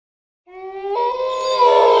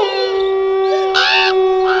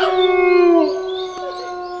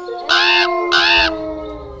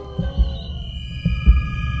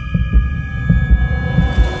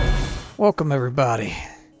Welcome everybody,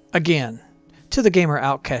 again, to the Gamer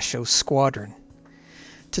Outcast Show Squadron.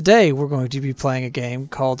 Today we're going to be playing a game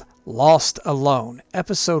called Lost Alone,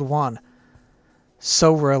 Episode 1,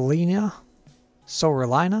 Sorelina,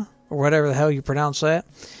 or whatever the hell you pronounce that.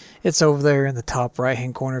 It's over there in the top right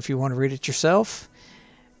hand corner if you want to read it yourself.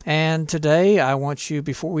 And today I want you,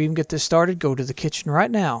 before we even get this started, go to the kitchen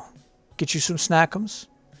right now, get you some snackums,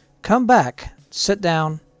 come back, sit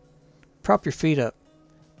down, prop your feet up,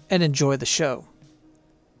 and enjoy the show.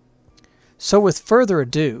 So with further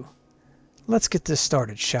ado, let's get this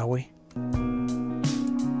started, shall we?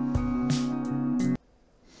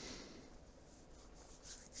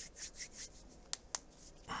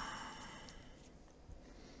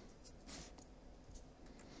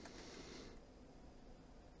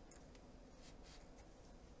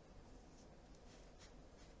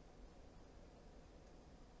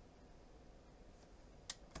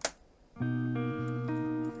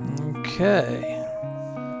 Okay.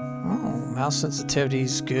 Oh, mouse sensitivity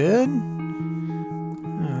is good.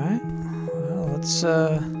 Alright. Well, let's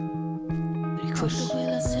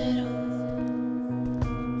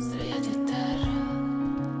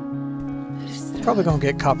probably gonna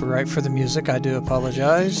get copyright for the music. I do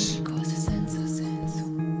apologize.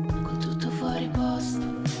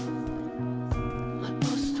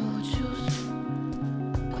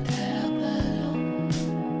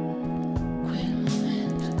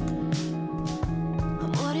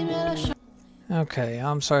 Okay,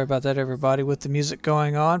 I'm sorry about that, everybody. With the music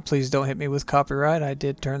going on, please don't hit me with copyright. I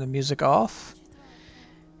did turn the music off.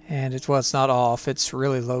 And it's not off. It's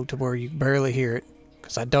really low to where you barely hear it.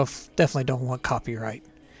 Because I definitely don't want copyright.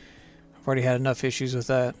 I've already had enough issues with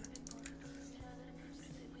that.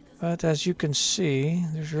 But as you can see,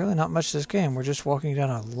 there's really not much to this game. We're just walking down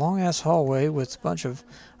a long-ass hallway with a bunch of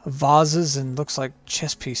vases and looks like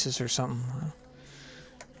chess pieces or something.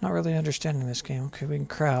 Not really understanding this game. Okay, we can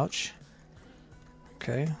crouch.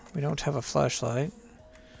 Okay, we don't have a flashlight.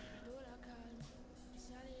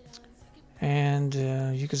 And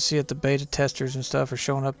you can see that the beta testers and stuff are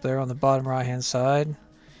showing up there on the bottom right hand side.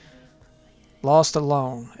 Lost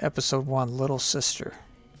Alone, Episode 1, Little Sister.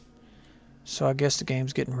 So I guess the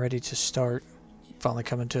game's getting ready to start. Finally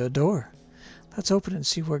coming to a door. Let's open it and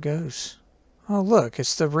see where it goes. Oh look,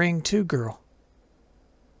 it's the Ring 2 girl.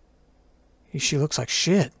 She looks like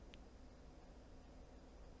shit.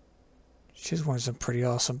 She's wearing some pretty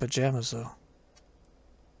awesome pajamas, though.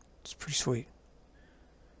 It's pretty sweet.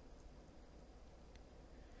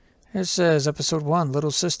 It says, Episode 1, Little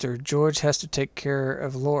Sister. George has to take care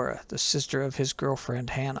of Laura, the sister of his girlfriend,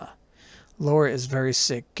 Hannah. Laura is very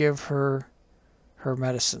sick. Give her her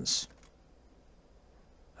medicines.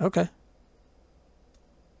 Okay.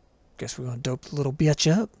 Guess we're going to dope the little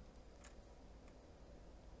bitch up.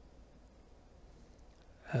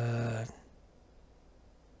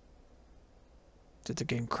 Did the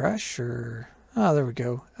game crash or... Oh, there we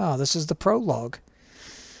go. Oh, this is the prologue.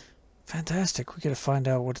 Fantastic. We got to find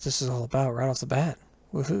out what this is all about right off the bat.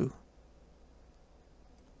 Woohoo.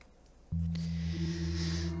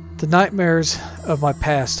 The nightmares of my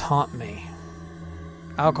past haunt me.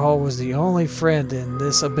 Alcohol was the only friend in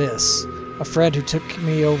this abyss. A friend who took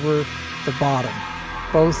me over the bottom.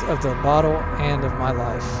 Both of the bottle and of my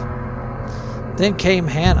life. Then came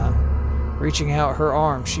Hannah. Reaching out her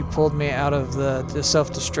arm, she pulled me out of the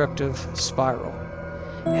self-destructive spiral.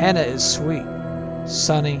 Hannah is sweet,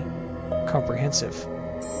 sunny, comprehensive.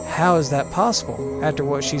 How is that possible after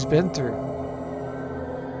what she's been through?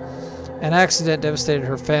 An accident devastated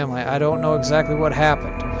her family. I don't know exactly what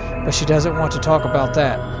happened, but she doesn't want to talk about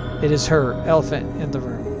that. It is her elephant in the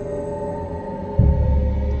room.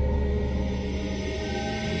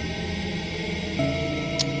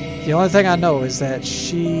 The only thing I know is that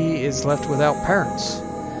she is left without parents,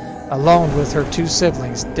 alone with her two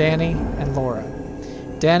siblings, Danny and Laura.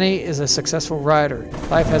 Danny is a successful writer.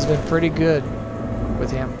 Life has been pretty good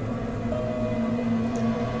with him.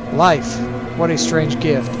 Life, what a strange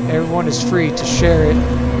gift. Everyone is free to share it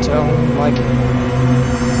to own like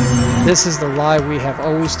it. This is the lie we have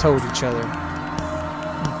always told each other.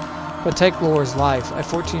 But take Laura's life, a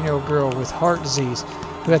 14-year-old girl with heart disease,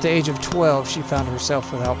 who at the age of 12 she found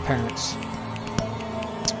herself without parents.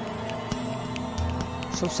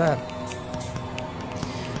 So sad.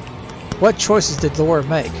 What choices did Laura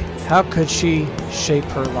make? How could she shape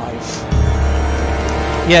her life?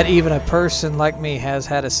 Yet even a person like me has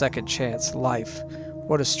had a second chance. Life.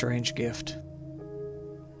 What a strange gift.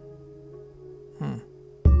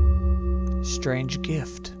 Strange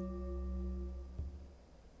gift.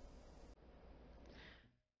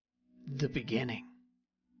 The beginning.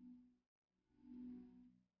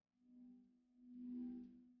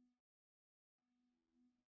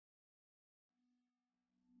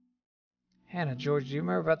 Hannah, George, do you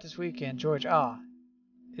remember about this weekend? George,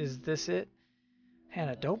 is this it?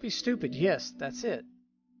 Hannah, don't be stupid. Yes, that's it.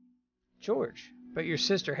 George, but your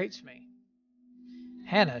sister hates me.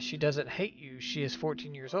 Hannah, she doesn't hate you. She is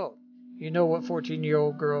 14 years old. You know what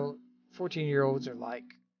 14-year-olds are like.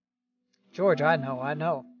 George, I know. I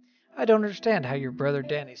don't understand how your brother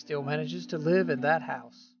Danny still manages to live in that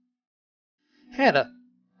house. Hannah,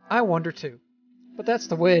 I wonder too. But that's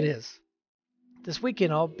the way it is. This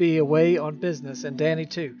weekend I'll be away on business, and Danny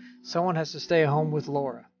too. Someone has to stay at home with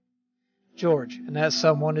Laura. George, and that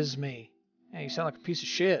someone is me. Hey, you sound like a piece of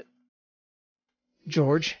shit.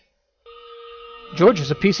 George is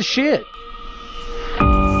a piece of shit.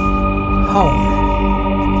 Home.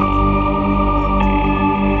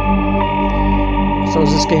 So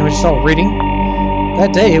is this game just all reading?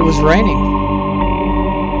 That day it was raining.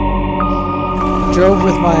 I drove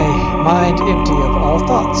with my mind empty of all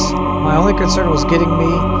thoughts. My only concern was getting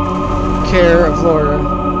me care of Laura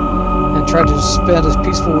and tried to spend a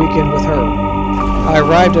peaceful weekend with her. I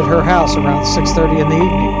arrived at her house around 6:30 in the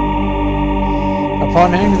evening.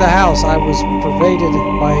 Upon entering the house, I was pervaded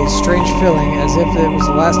by a strange feeling as if it was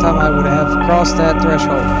the last time I would have crossed that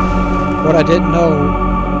threshold. What I didn't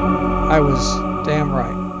know, I was damn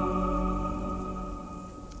right.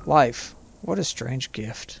 Life. What a strange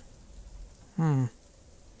gift.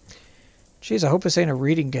 Geez, I hope this ain't a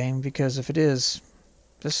reading game, because if it is,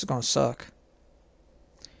 this is gonna suck.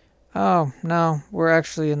 Oh, no, we're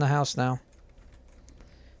actually in the house now.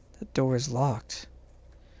 The door is locked.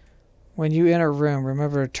 When you enter a room,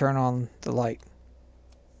 remember to turn on the light.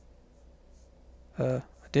 I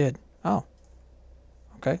did. Oh.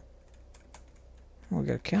 Okay. We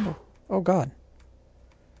got a candle. Oh, God.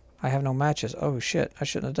 I have no matches. Oh, shit. I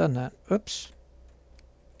shouldn't have done that. Oops.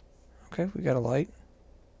 Okay, we got a light.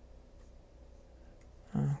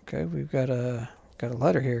 Okay, we've got a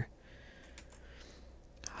letter here.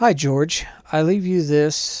 Hi, George. I leave you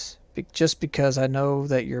this just because I know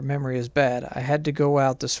that your memory is bad. I had to go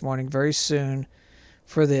out this morning very soon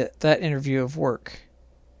for that interview of work.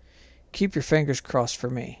 Keep your fingers crossed for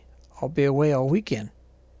me. I'll be away all weekend.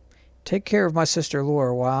 Take care of my sister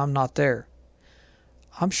Laura while I'm not there.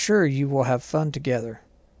 I'm sure you will have fun together.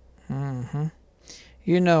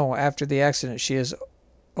 You know, after the accident, she is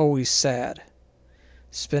always sad.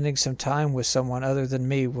 Spending some time with someone other than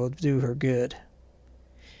me will do her good.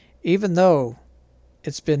 Even though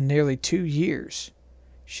it's been nearly 2 years,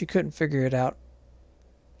 she couldn't figure it out.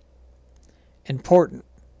 Important.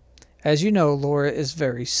 As you know, Laura is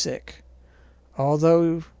very sick.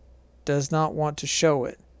 Although does not want to show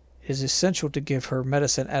it, it is essential to give her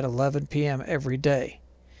medicine at 11 p.m. every day.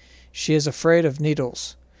 She is afraid of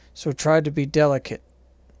needles, so try to be delicate,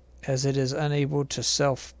 as it is unable to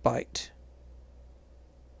self-bite.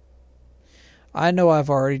 I know I've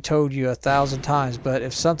already told you 1,000 times, but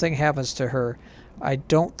if something happens to her, I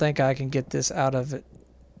don't think I can get this out of it.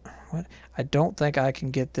 What? I don't think I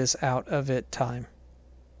can get this out of it time.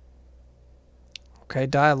 Okay,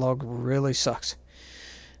 dialogue really sucks.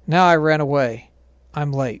 Now I ran away.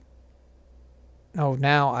 I'm late. Oh,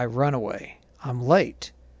 now I run away. I'm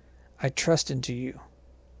late. I trust into you.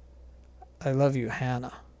 I love you,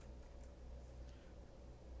 Hannah.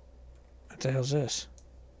 What the hell's this?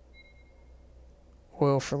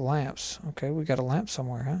 Oil for lamps. Okay, we got a lamp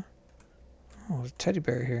somewhere, huh? Oh, there's a teddy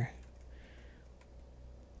bear here.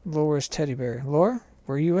 Laura's teddy bear. Laura,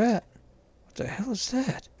 where you at? What the hell is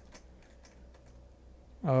that?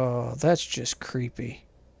 Oh, that's just creepy.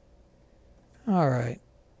 Alright.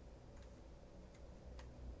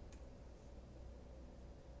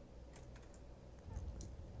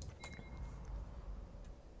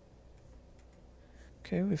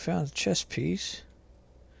 Okay, we found a chess piece.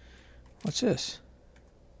 What's this?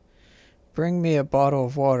 Bring me a bottle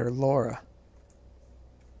of water, Laura.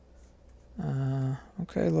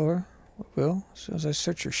 Okay, Laura. We will. As soon as I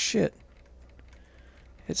search your shit.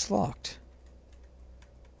 It's locked.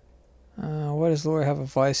 Why does Laura have a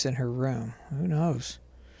vice in her room? Who knows?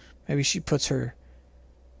 Maybe she puts her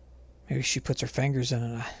fingers in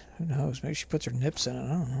it. Who knows? Maybe she puts her nips in it. I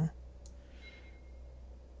don't know.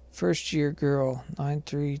 First year girl,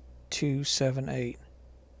 93278.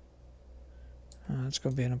 That's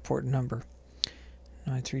going to be an important number.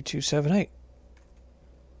 93278.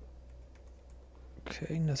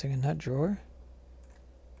 Okay, nothing in that drawer.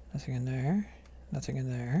 Nothing in there. Nothing in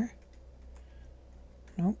there.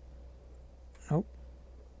 Nope. Nope.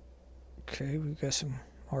 Okay, we've got some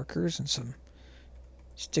markers and some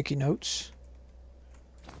sticky notes.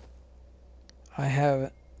 I have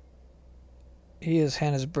it. He is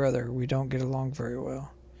Hannah's brother. We don't get along very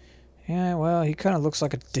well. Yeah, well, he kind of looks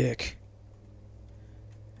like a dick.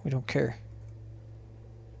 We don't care.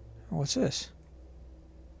 What's this?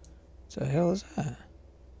 What the hell is that?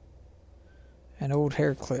 An old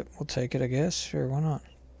hair clip. We'll take it, I guess. Sure, why not?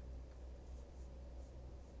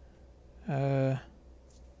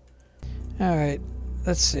 Alright,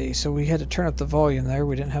 let's see. So we had to turn up the volume there.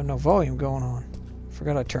 We didn't have no volume going on.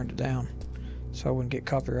 Forgot I turned it down so I wouldn't get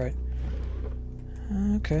copyright.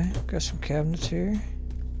 Okay, got some cabinets here.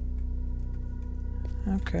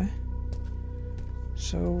 Okay.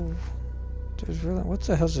 So, there's really... What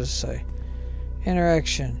the hell does this say?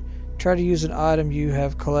 Interaction. Try to use an item you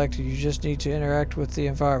have collected. You just need to interact with the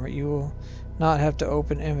environment. You will not have to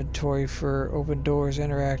open inventory for open doors,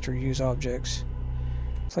 interact, or use objects.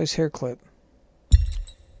 Place hair clip.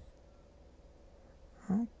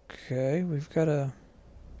 Okay, we've got a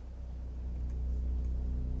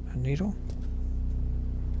needle.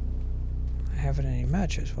 I haven't any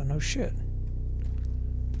matches. Well, no shit.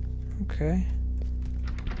 Okay.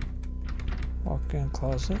 Walk-in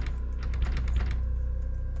closet.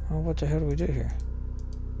 Well, what the hell do we do here?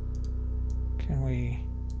 Can we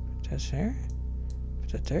put this there?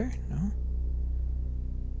 Put that there? No.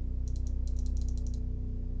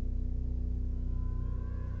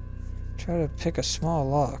 Try to pick a small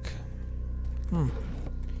lock.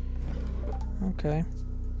 Okay.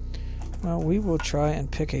 Well, we will try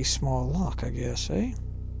and pick a small lock, I guess, eh?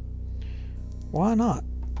 Why not?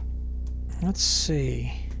 Let's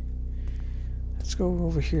see. Let's go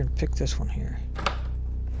over here and pick this one here.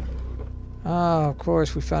 Ah, of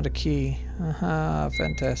course, we found a key. Aha,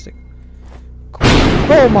 fantastic.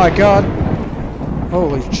 Oh my god!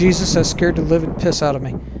 Holy Jesus, that scared the living piss out of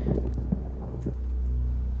me.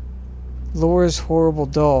 Laura's horrible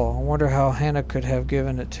doll. I wonder how Hannah could have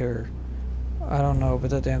given it to her. I don't know, but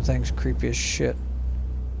that damn thing's creepy as shit.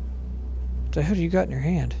 What the hell do you got in your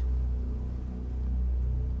hand?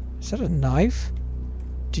 Is that a knife?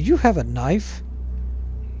 Do you have a knife?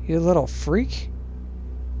 You little freak?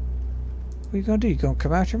 What are you gonna do? You gonna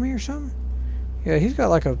come after me or something? Yeah, he's got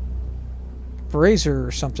like a razor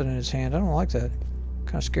or something in his hand. I don't like that.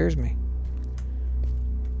 Kind of scares me.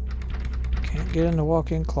 Can't get in the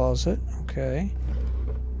walk-in closet. Okay.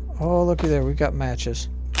 Oh, looky there. We got matches.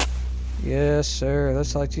 Yes, sir.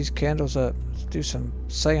 Let's light these candles up. Let's do some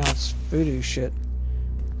seance voodoo shit.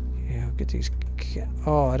 Yeah, I'll get these.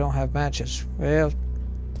 Oh, I don't have matches. Well,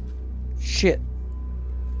 shit.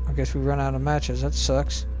 I guess we run out of matches. That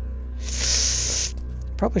sucks.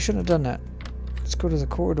 Probably shouldn't have done that. Let's go to the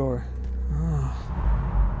corridor.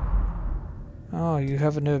 Oh, you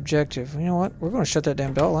have a new objective. You know what? We're going to shut that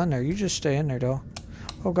damn doll in there. You just stay in there, doll.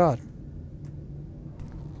 Oh, God.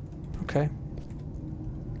 Okay.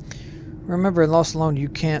 Remember, in Lost Alone, you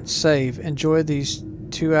can't save. Enjoy these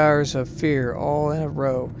 2 hours of fear all in a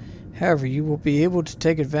row. However, you will be able to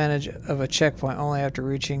take advantage of a checkpoint only after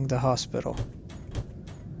reaching the hospital.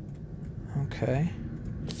 Okay.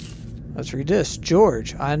 Let's read this.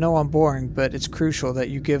 George, I know I'm boring, but it's crucial that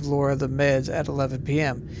you give Laura the meds at 11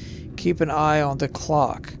 p.m. Keep an eye on the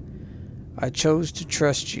clock. I chose to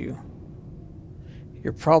trust you.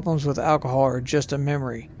 Your problems with alcohol are just a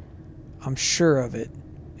memory. I'm sure of it.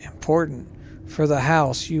 Important. For the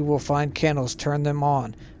house, you will find candles. Turn them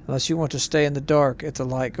on. Unless you want to stay in the dark if the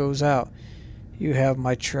light goes out. You have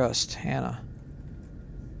my trust, Hannah.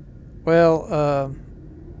 Well,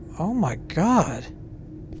 oh my God.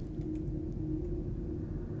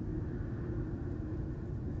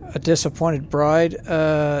 A disappointed bride?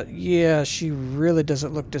 Yeah, she really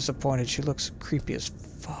doesn't look disappointed. She looks creepy as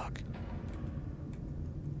fuck.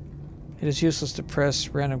 It is useless to press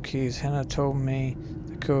random keys. Hannah told me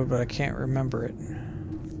the code, but I can't remember it.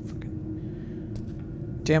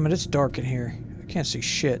 Damn it, it's dark in here. I can't see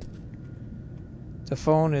shit. The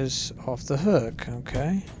phone is off the hook.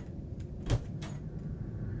 Okay.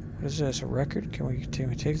 What is this? A record? Can we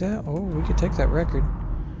take that? Oh, we can take that record.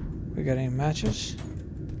 We got any matches?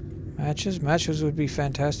 Matches? Matches would be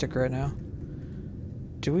fantastic right now.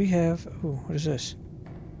 Do we have... Ooh, what is this?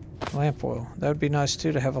 Lamp oil. That would be nice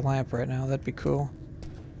too to have a lamp right now. That'd be cool.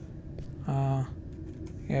 Yeah,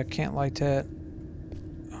 I can't light that.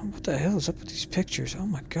 Oh, what the hell is up with these pictures? Oh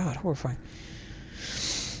my God, horrifying.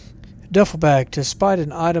 Duffel bag. To spot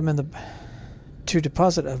an item in the... To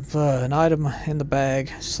deposit an item in the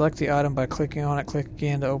bag, select the item by clicking on it. Click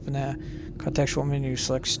again to open that contextual menu.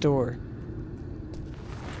 Select store.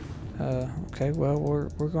 Okay, well,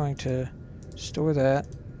 we're going to store that.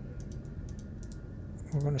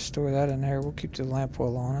 We're going to store that in there. We'll keep the lamp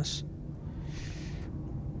oil on us.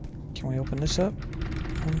 Can we open this up?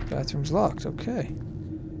 Bathroom's locked. Okay.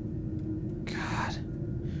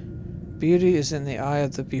 God. Beauty is in the eye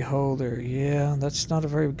of the beholder. Yeah, that's not a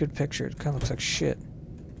very good picture. It kind of looks like shit.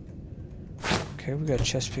 Okay, we got a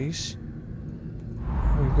chess piece.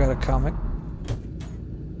 We've got a comic.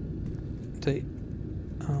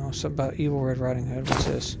 Something about Evil Red Riding Hood. What's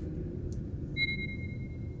this?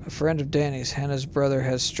 A friend of Danny's. Hannah's brother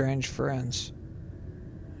has strange friends.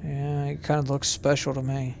 Yeah, he kind of looks special to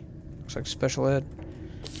me. Looks like special ed.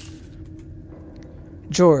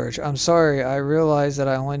 George, I'm sorry. I realize that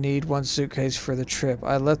I only need one suitcase for the trip.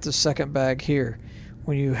 I left the second bag here.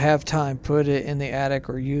 When you have time, put it in the attic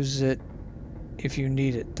or use it if you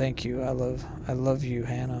need it. Thank you. I love you,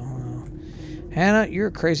 Hannah. Hannah, you're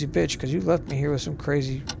a crazy bitch because you left me here with some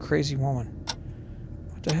crazy woman.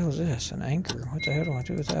 What the hell is this? An anchor? What the hell do I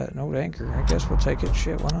do with that? An old anchor. I guess we'll take it.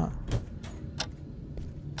 Shit, why not?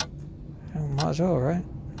 Might as well, right?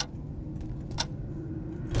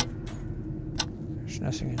 There's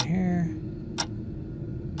nothing in here.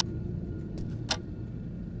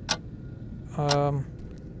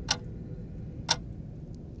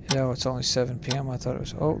 No, it's only 7 p.m. I thought it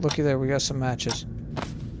was. Oh, looky there. We got some matches.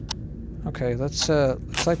 Okay, let's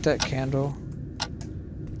light that candle.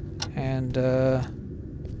 And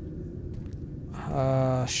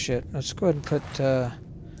shit. Let's go ahead and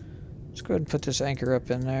put this anchor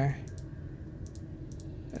up in there.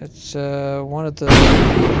 It's one of the,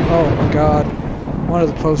 oh my god, one of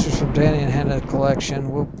the posters from Danny and Hannah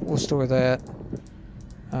collection. We'll store that.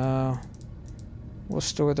 We'll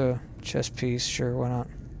store the chess piece. Sure, why not?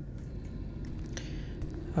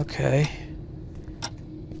 Okay.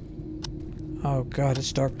 Oh god,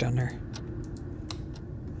 it's dark down there.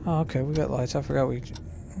 Oh, okay, we got lights. I forgot we...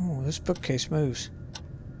 Oh, this bookcase moves.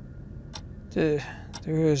 There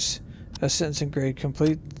is a sentence engraved,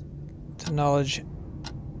 complete the knowledge.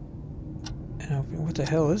 And what the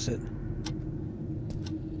hell is it? I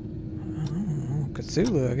don't know,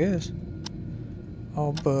 Cthulhu, I guess.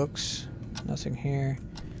 All books. Nothing here.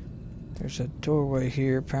 There's a doorway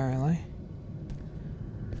here, apparently.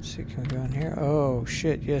 Let's see, can we go in here? Oh,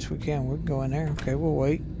 shit, yes we can. We can go in there. Okay, we'll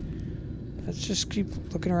wait. Let's just keep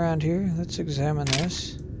looking around here. Let's examine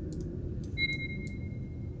this.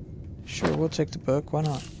 Sure, we'll take the book. Why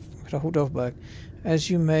not? Got a whole duffel bag. As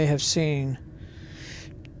you may have seen...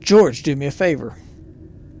 George, do me a favor.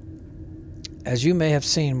 As you may have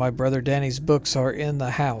seen, my brother Danny's books are in the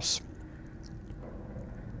house.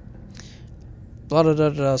 Blah, blah, blah,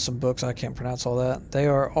 blah, some books. I can't pronounce all that. They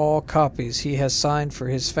are all copies he has signed for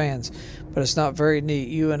his fans. But it's not very neat.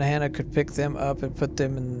 You and Hannah could pick them up and put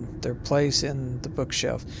them in their place in the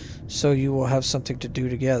bookshelf. So you will have something to do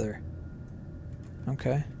together.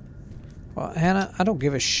 Okay. Well, Hannah, I don't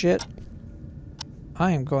give a shit.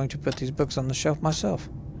 I am going to put these books on the shelf myself.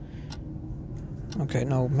 Okay,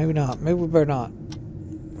 no, maybe not. Maybe we better not.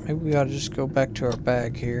 Maybe we ought to just go back to our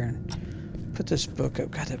bag here and put this book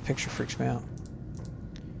up. God, that picture freaks me out.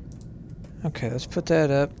 Okay, let's put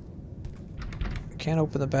that up. Can't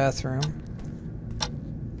open the bathroom.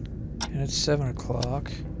 And it's 7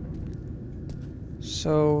 o'clock.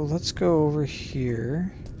 So let's go over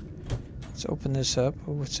here. Let's open this up.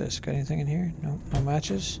 Oh, what's this? Got anything in here? No, no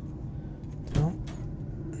matches? No.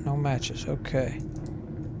 No matches. Okay.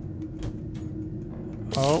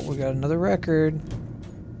 Oh, we got another record.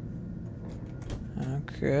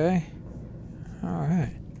 Okay.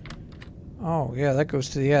 Alright. Oh, yeah, that goes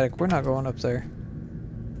to the attic. We're not going up there.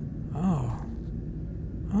 Oh.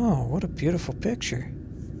 Oh, what a beautiful picture.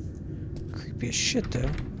 Creepy as shit, though.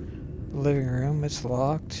 Living room, it's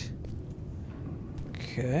locked.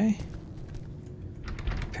 Okay.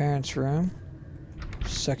 Parents' room.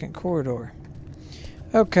 Second corridor.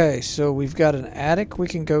 Okay, so we've got an attic we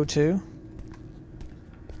can go to.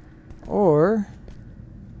 Or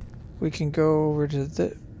we can go over to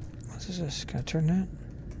the... What is this? Can I turn that?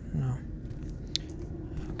 No.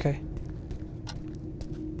 Okay.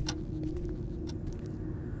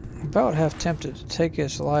 I'm about half tempted to take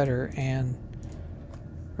this lighter and...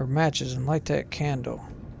 or matches and light that candle.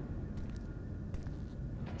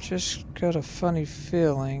 Just got a funny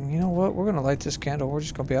feeling. You know what? We're gonna light this candle. We're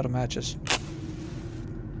just gonna be out of matches.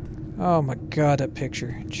 Oh my god, that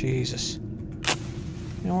picture. Jesus.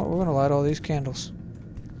 You know what? We're gonna light all these candles.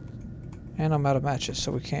 And I'm out of matches,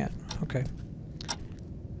 so we can't. Okay.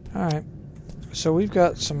 Alright. So we've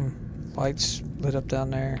got some lights lit up down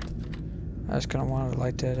there. I just kinda wanted to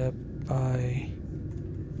light that up by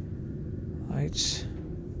lights.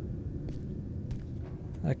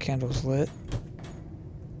 That candle's lit.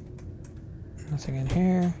 Nothing in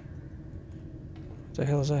here. What the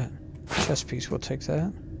hell is that? Chess piece, we'll take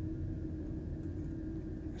that.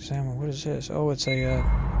 Examine, what is this? Oh, it's a,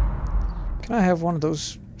 can I have one of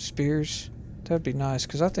those spears? That'd be nice,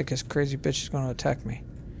 because I think this crazy bitch is going to attack me.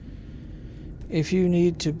 If you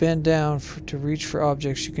need to bend down to reach for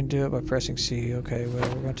objects, you can do it by pressing C. Okay, well,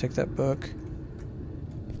 we're going to take that book.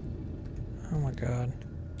 Oh my god.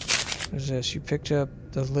 What is this? You picked up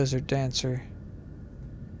the lizard dancer.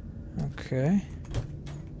 Okay.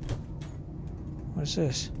 What is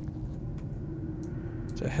this?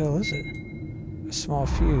 What the hell is it? A small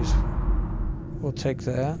fuse. We'll take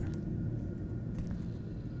that.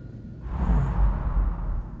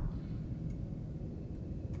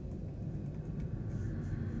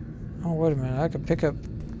 Oh, wait a minute. I can pick up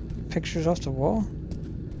pictures off the wall?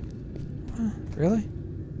 Huh, really?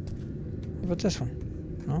 What about this one?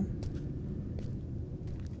 No?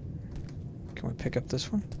 Can we pick up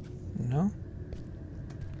this one? No?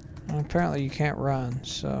 Well, apparently you can't run,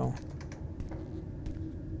 so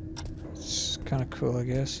it's kind of cool, I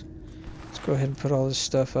guess. Let's go ahead and put all this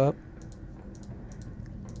stuff up.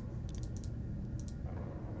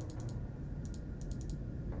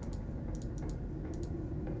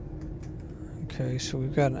 Okay, so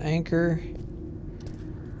we've got an anchor.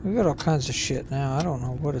 We've got all kinds of shit now. I don't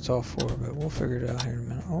know what it's all for, but we'll figure it out here in a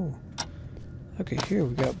minute. Oh, okay, here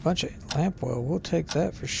we got a bunch of lamp oil. We'll take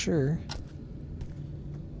that for sure.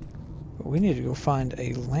 But we need to go find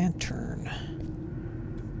a lantern.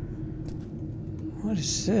 What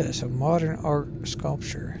is this? A modern art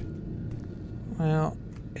sculpture. Well,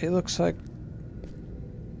 it looks like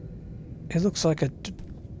a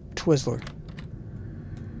Twizzler.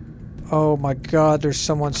 Oh my god, there's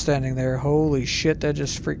someone standing there. Holy shit, that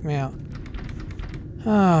just freaked me out.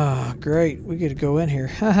 Ah, great. We get to go in here.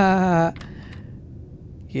 Haha.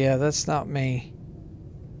 Yeah, that's not me.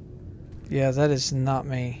 Yeah, that is not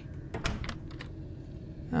me.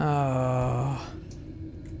 Oh.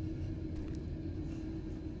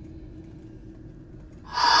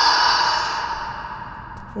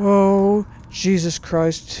 Whoa, Jesus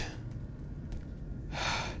Christ.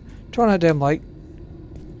 Turn on that damn light.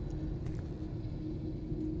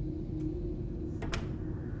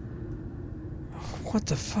 What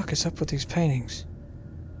the fuck is up with these paintings?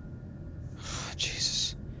 Oh,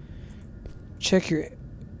 Jesus. Check your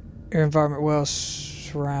environment well.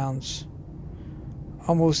 Surrounds.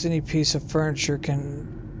 Almost any piece of furniture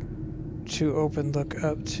can to open look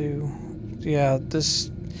up to. Yeah, this.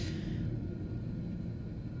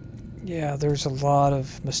 Yeah, there's a lot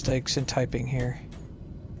of mistakes in typing here.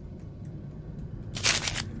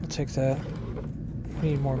 I'll take that.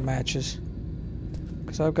 We need more matches.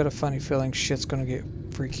 Because I've got a funny feeling shit's gonna get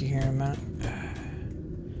freaky here in a minute.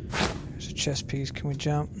 There's a chess piece. Can we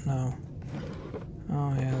jump? No.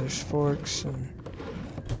 Oh yeah, there's forks and...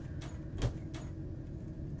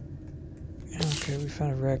 Okay, we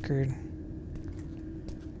found a record.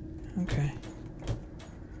 Okay.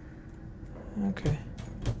 Okay.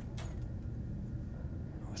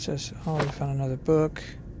 What's this? Oh, we found another book.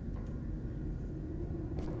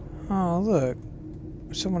 Oh, look.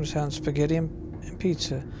 Someone's having spaghetti and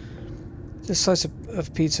pizza. This slice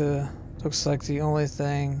of pizza looks like the only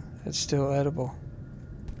thing that's still edible.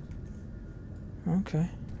 Okay,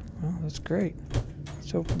 well that's great.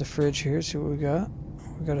 Let's open the fridge here, see what we got.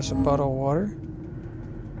 We got us a bottle of water.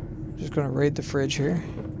 I'm just gonna raid the fridge here.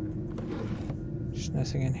 There's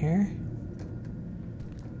nothing in here.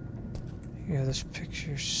 Yeah, this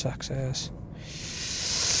picture sucks ass.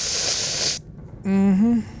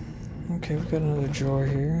 Okay, we've got another drawer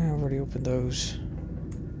here. I've already opened those.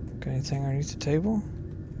 Got anything underneath the table?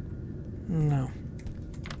 No.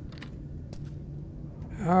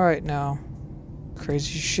 Alright now.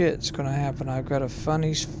 Crazy shit's gonna happen. I've got a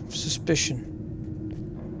funny suspicion.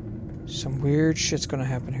 Some weird shit's gonna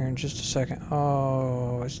happen here in just a second.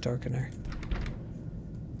 Oh, it's dark in there.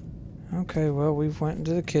 Okay, well, we've went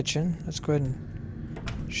into the kitchen. Let's go ahead and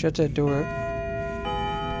shut that door up.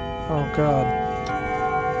 Oh god.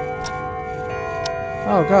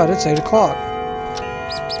 Oh god, it's 8 o'clock.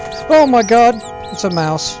 Oh my god, it's a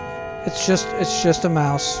mouse. It's just a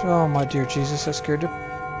mouse. Oh my dear Jesus, that scared the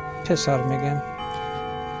piss out of me again.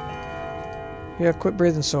 Yeah, quit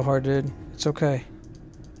breathing so hard, dude. It's okay.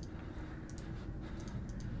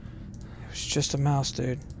 It was just a mouse,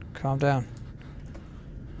 dude. Calm down.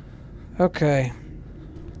 Okay.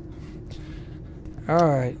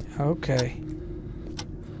 Alright, okay.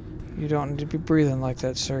 You don't need to be breathing like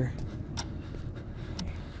that, sir.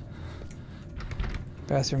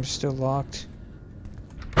 Bathroom's still locked.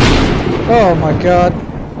 Oh my god.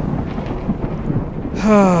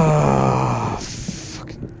 Ah,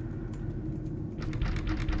 fucking.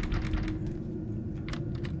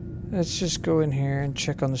 Let's just go in here and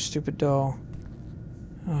check on the stupid doll.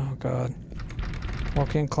 Oh god.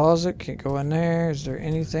 Walk-in closet, can't go in there. Is there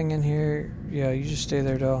anything in here? Yeah, you just stay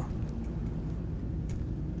there, doll.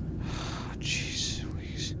 Oh, jeez.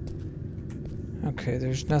 Okay,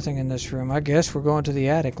 there's nothing in this room. I guess we're going to the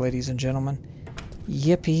attic, ladies and gentlemen.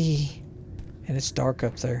 Yippee! And it's dark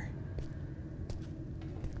up there.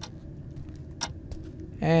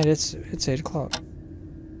 And it's 8 o'clock.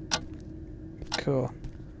 Cool.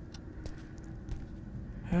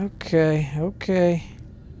 Okay, okay.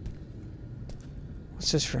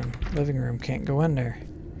 What's this room? Living room. Can't go in there.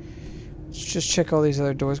 Let's just check all these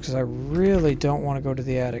other doors because I really don't want to go to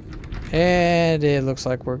the attic. And it looks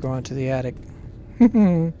like we're going to the attic.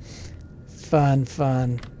 Fun,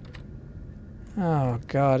 fun. Oh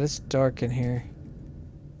god, it's dark in here.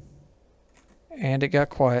 And it got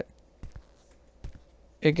quiet.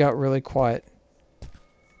 It got really quiet.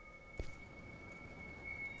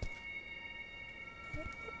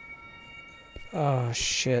 Oh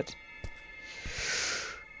shit.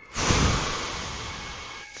 Fuck.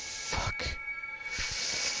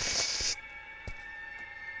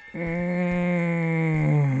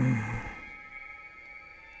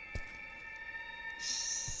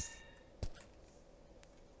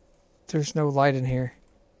 There's no light in here.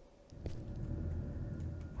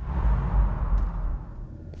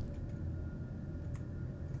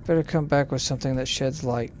 Better come back with something that sheds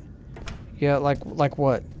light. Yeah, like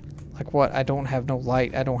what? Like what? I don't have no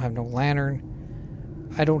light. I don't have no lantern.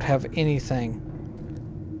 I don't have anything.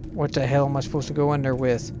 What the hell am I supposed to go in there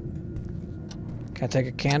with? Can I take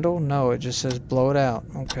a candle? No, it just says blow it out.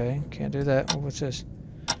 Okay, can't do that. Oh, what's this?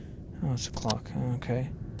 Oh, it's a clock. Okay.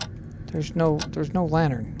 There's no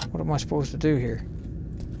lantern. What am I supposed to do here?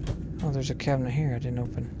 Oh, there's a cabinet here I didn't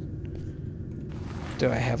open.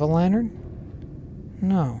 Do I have a lantern?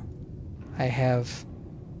 No. I have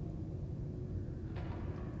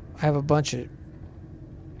a bunch of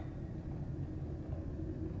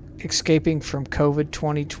escaping from COVID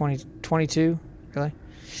 2022. Really?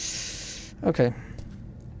 Okay.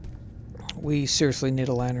 We seriously need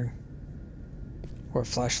a lantern or a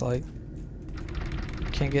flashlight.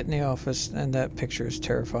 Can't get in the office, and that picture is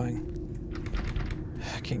terrifying.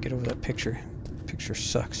 I can't get over that picture. Picture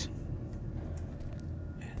sucks.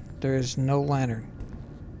 There is no lantern.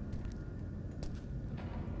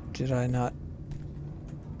 Did I not?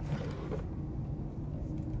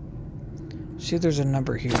 See, there's a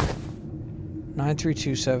number here.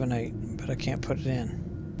 93278, but I can't put it in.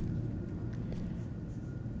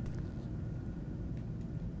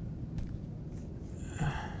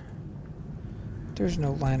 There's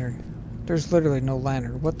no lantern. There's literally no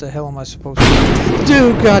lantern. What the hell am I supposed to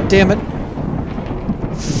do? God damn it!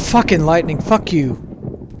 Fucking lightning! Fuck you!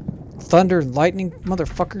 Thunder and lightning,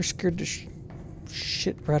 motherfucker, scared the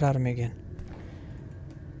shit right out of me again.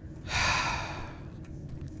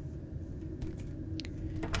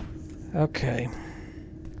 Okay.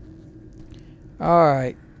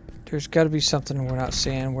 Alright. There's got to be something we're not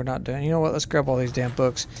seeing, we're not doing. You know what? Let's grab all these damn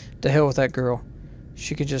books. To hell with that girl.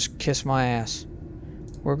 She could just kiss my ass.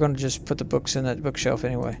 We're going to just put the books in that bookshelf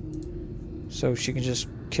anyway. So she can just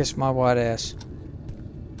kiss my white ass.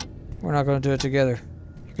 We're not going to do it together.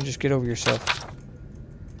 You can just get over yourself.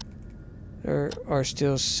 There are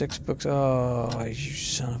still 6 books. Oh, you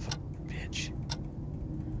son of a bitch.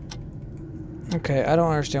 Okay, I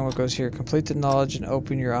don't understand what goes here. Complete the knowledge and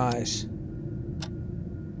open your eyes.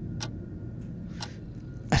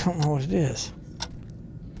 I don't know what it is.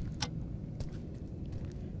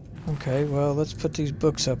 Okay, well, let's put these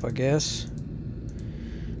books up, I guess.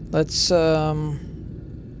 Let's take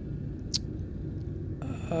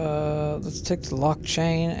the lock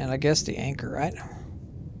chain and I guess the anchor, right?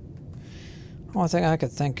 Only thing I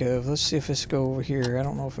could think of. Let's see if this will go over here. I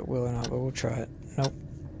don't know if it will or not, but we'll try it. Nope.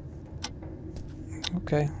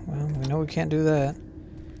 Okay, well, we know we can't do that.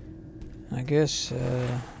 I guess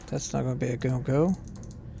that's not going to be a go-go.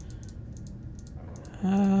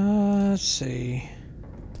 Let's see.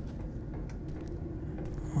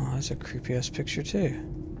 Oh, that's a creepy-ass picture, too.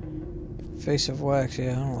 Face of wax.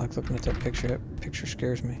 Yeah, I don't like looking at that picture. That picture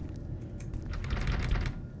scares me.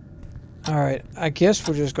 Alright, I guess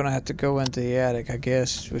we're just going to have to go into the attic, I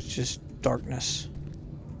guess, with just darkness.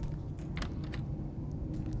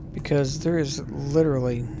 Because there is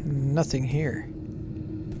literally nothing here.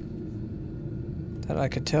 That I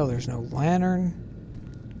could tell. There's no lantern.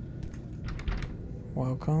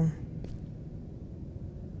 Welcome.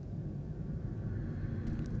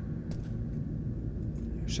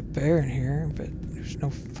 There's a bear in here, but there's no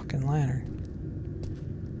fucking lantern.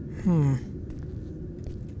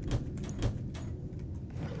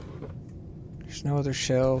 There's no other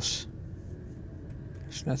shelves.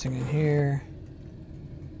 There's nothing in here.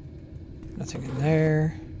 Nothing in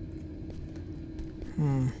there.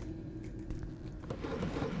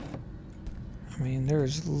 I mean, there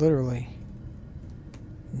is literally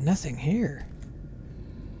nothing here.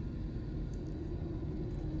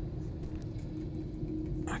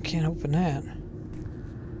 can't open that.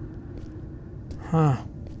 Huh.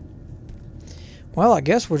 Well, I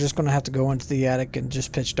guess we're just going to have to go into the attic and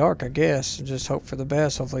just pitch dark, I guess. And just hope for the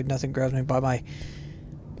best. Hopefully nothing grabs me by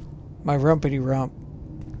my rumpity rump.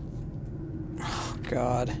 Oh,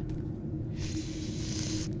 God.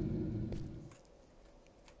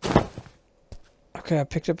 Okay, I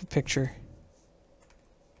picked up a picture.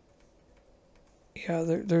 Yeah,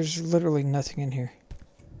 there's literally nothing in here.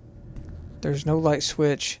 There's no light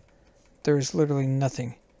switch. There's literally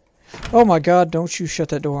nothing. Oh my God, don't you shut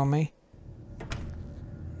that door on me.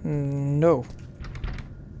 No.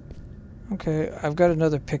 Okay, I've got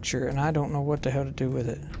another picture and I don't know what the hell to do with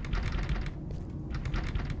it.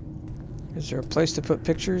 Is there a place to put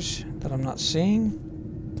pictures that I'm not seeing?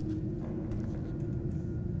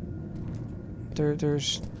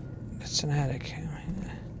 There's... It's an attic.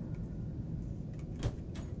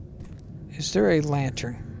 Is there a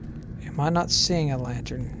lantern? Am I not seeing a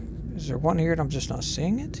lantern? Is there one here and I'm just not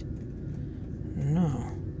seeing it?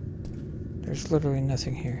 No. There's literally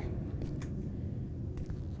nothing here.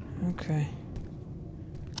 Okay.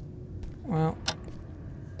 Well.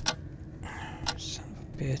 Son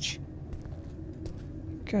of a bitch.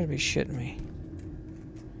 You gotta be shitting me.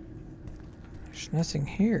 There's nothing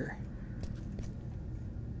here.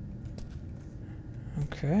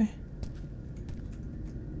 Okay.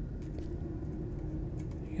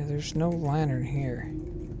 Yeah, there's no lantern here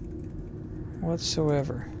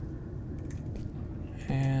whatsoever.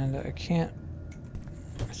 And I can't...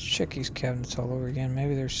 Let's check these cabinets all over again.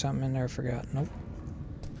 Maybe there's something in there I forgot. Nope.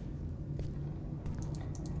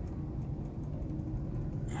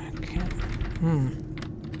 I can't...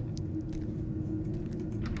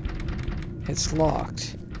 It's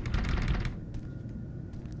locked.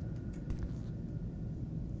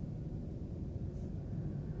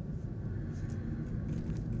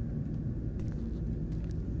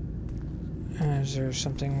 Is there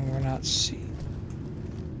something we're not seeing?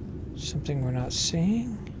 Something we're not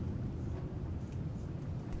seeing?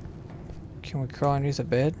 Can we crawl underneath the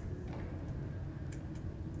bed?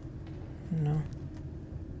 No.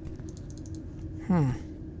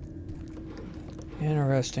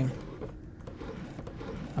 Interesting.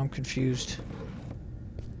 I'm confused.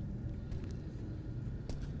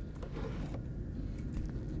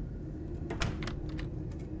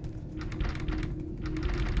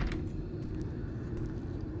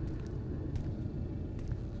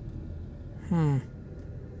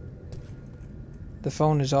 The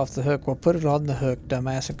phone is off the hook. Well, put it on the hook,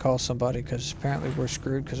 dumbass, and call somebody, because apparently we're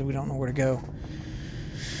screwed because we don't know where to go.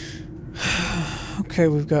 Okay,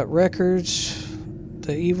 we've got records.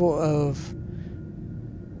 The Evil of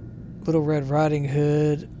Little Red Riding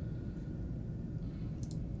Hood.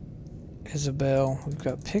 Isabel. We've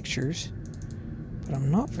got pictures, but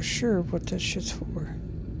I'm not for sure what that shit's for.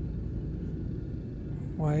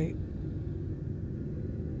 Wait.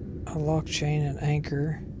 A lock chain and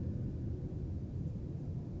anchor.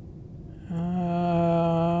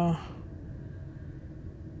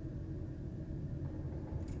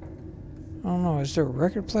 I don't know, is there a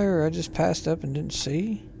record player I just passed up and didn't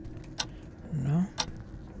see? No.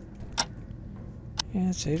 Yeah,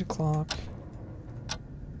 it's 8 o'clock.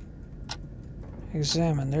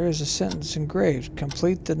 Examine. There is a sentence engraved.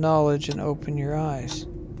 Complete the knowledge and open your eyes.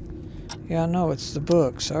 Yeah, I know, it's the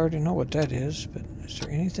books. I already know what that is, but is there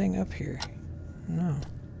anything up here? No.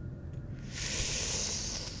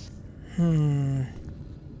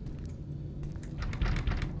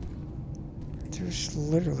 There's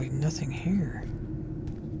literally nothing here.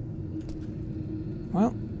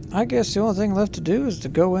 Well, I guess the only thing left to do is to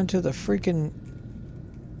go into the freaking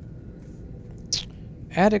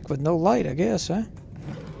attic with no light, I guess, huh?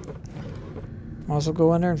 Might as well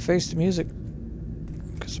go in there and face the music.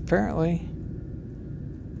 Because apparently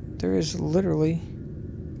there is literally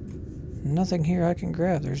nothing here I can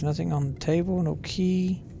grab. There's nothing on the table, no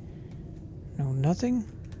key, no nothing.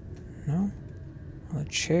 No. On the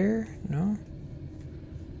chair, no.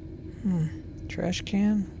 Trash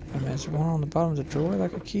can. I mean, is there one on the bottom of the drawer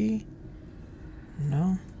like a key?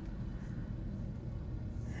 No.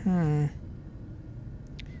 In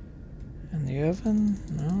the oven?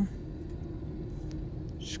 No.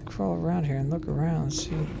 Just crawl around here and look around and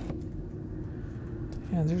see.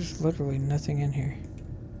 Yeah, there's literally nothing in here.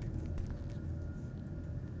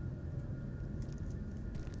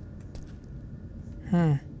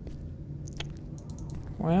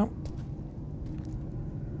 Well,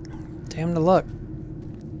 damn the luck.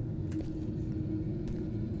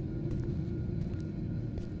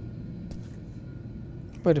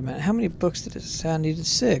 Wait a minute, how many books did it say? I needed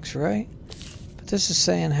 6, right? But this is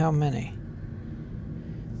saying how many?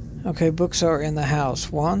 Okay, books are in the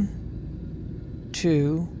house. 1,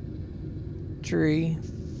 2, 3,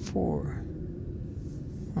 4.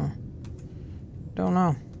 Huh. Don't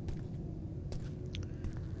know.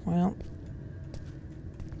 Well,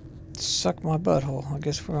 suck my butthole. I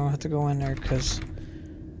guess we're gonna have to go in there because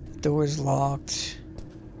the door is locked.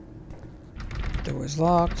 The door is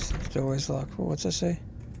locked. The door is locked. What's that say?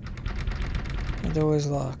 The door is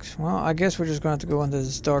locked. Well, I guess we're just gonna have to go into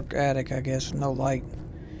this dark attic, I guess, with no light.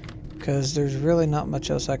 Because there's really not much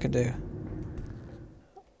else I can do.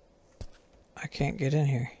 I can't get in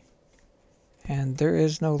here. And there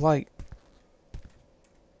is no light.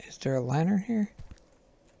 Is there a lantern here?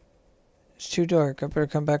 It's too dark. I better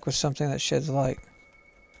come back with something that sheds light.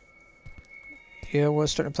 Yeah, well,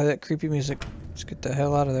 it's starting to play that creepy music. Let's get the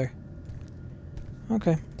hell out of there.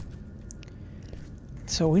 Okay.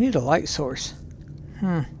 So we need a light source.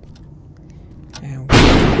 And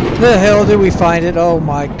the hell did we find it? Oh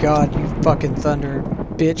my god, you fucking thunder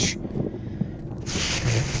bitch.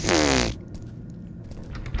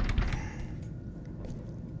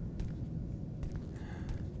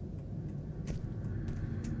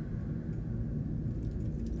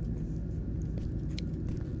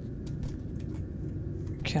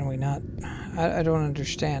 Can we not? I don't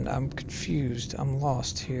understand. I'm confused. I'm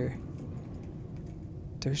lost here.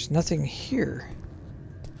 There's nothing here.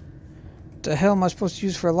 What the hell am I supposed to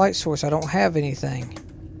use for a light source? I don't have anything.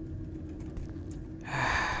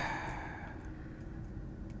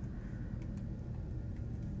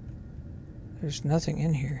 There's nothing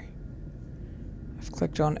in here. I've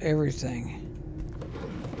clicked on everything.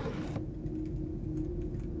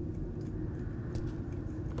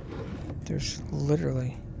 There's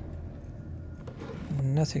literally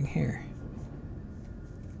nothing here.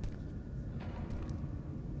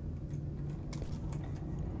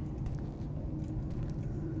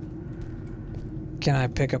 Can I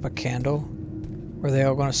pick up a candle? Or are they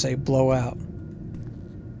all going to say blow out?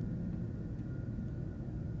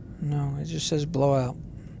 No, it just says blow out.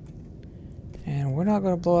 And we're not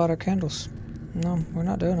going to blow out our candles. No, we're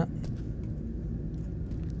not doing it.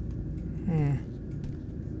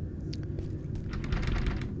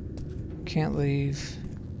 Can't leave.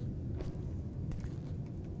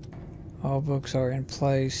 All books are in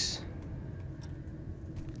place.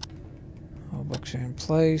 All books are in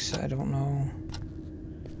place. I don't know.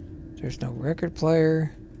 There's no record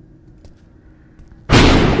player.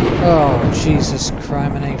 Oh, Jesus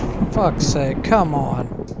criminy. Fuck's sake. Come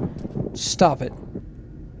on. Stop it.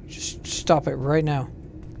 Just stop it right now.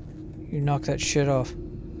 You knock that shit off.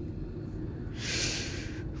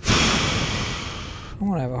 I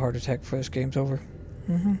want to have a heart attack before this game's over.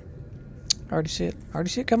 I already see it. I already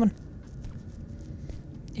see it coming.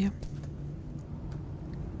 Yeah.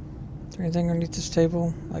 Is there anything underneath this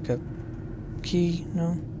table? Like a key?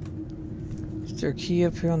 No. Is there a key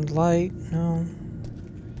up here on the light? No.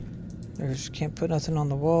 There's can't put nothing on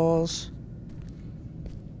the walls.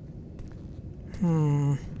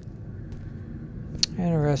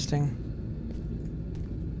 Interesting.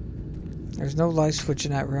 There's no light switch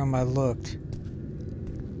in that room. I looked.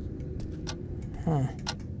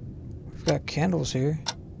 We've got candles here,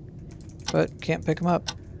 but can't pick them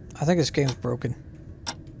up. I think this game's broken.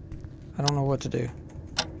 I don't know what to do.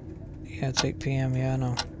 Yeah, it's 8 p.m. Yeah, I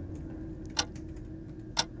know.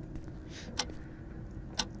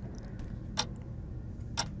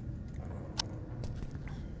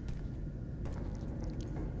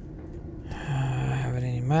 Have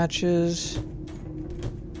any matches?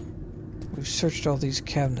 We've searched all these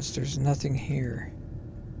cabinets. There's nothing here.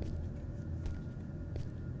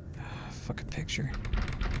 Fucking picture.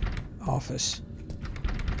 Office.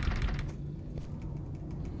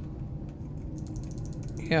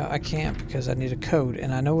 Yeah, I can't because I need a code,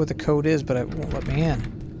 and I know what the code is, but it won't let me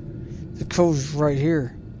in. The code's right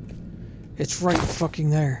here. It's right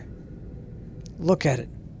fucking there. Look at it.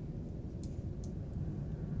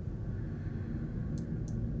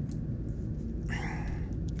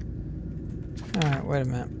 Alright, wait a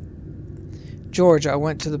minute. George, I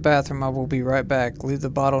went to the bathroom. I will be right back. Leave the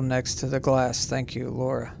bottle next to the glass. Thank you,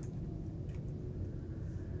 Laura.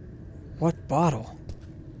 What bottle?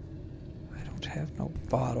 I don't have no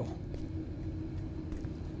bottle.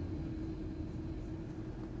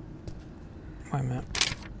 Wait a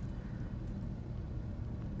minute.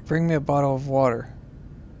 Bring me a bottle of water.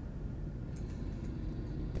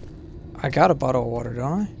 I got a bottle of water,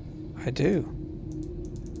 don't I? I do.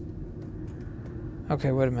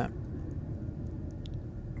 Okay, wait a minute.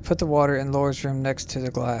 Put the water in Laura's room next to the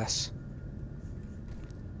glass.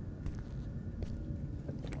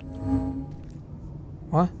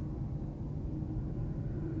 What?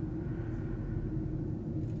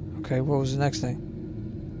 Okay, what was the next thing?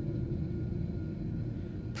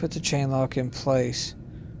 Put the chain lock in place.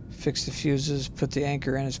 Fix the fuses. Put the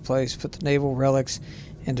anchor in its place. Put the naval relics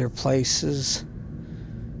in their places.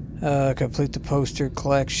 Complete the poster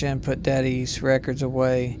collection. Put Daddy's records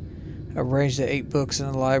away. Arrange the 8 books in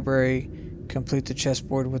the library. Complete the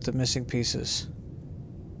chessboard with the missing pieces.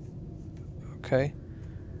 Okay.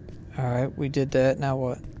 Alright, we did that. Now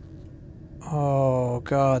what? Oh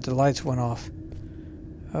god, the lights went off.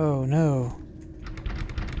 Oh no.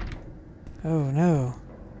 Oh no.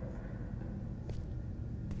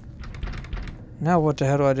 Now what the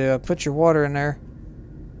hell do I do? I put your water in there.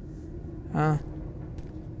 Huh?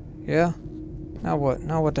 Yeah? Now what?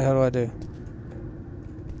 Now what the hell do I do?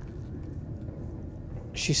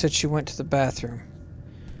 She said she went to the bathroom.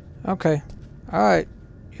 Okay. Alright.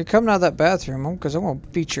 You're coming out of that bathroom because I'm going to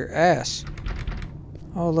beat your ass.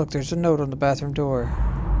 Oh, look, there's a note on the bathroom door.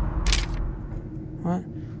 What?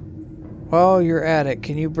 While you're at it,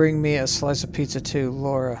 can you bring me a slice of pizza too,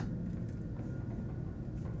 Laura?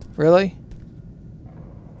 Really?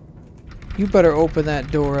 You better open that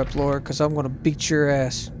door up, Laura, because I'm going to beat your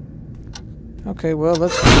ass. Okay, well,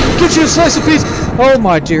 let's get you a slice of pizza! Oh,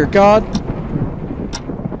 my dear God!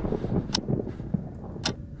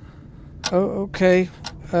 Oh, okay.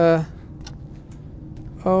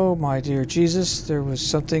 Oh my dear Jesus, there was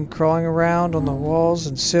something crawling around on the walls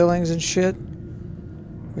and ceilings and shit,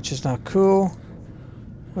 which is not cool.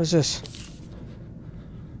 What is this?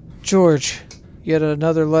 George, yet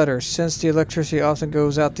another letter. Since the electricity often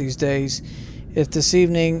goes out these days, if this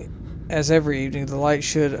evening, as every evening, the light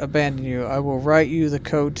should abandon you, I will write you the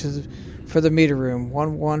code for the meter room,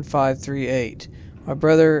 11538. My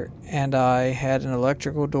brother and I had an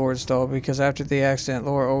electrical door installed because after the accident,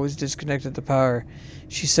 Laura always disconnected the power.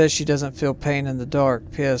 She says she doesn't feel pain in the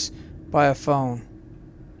dark. P.S. Buy a phone.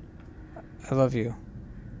 I love you.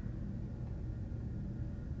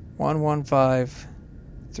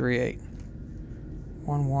 11538.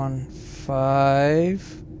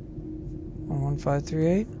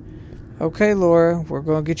 11538. Okay, Laura, we're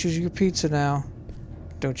going to get you your pizza now.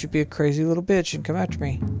 Don't you be a crazy little bitch and come after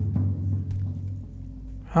me.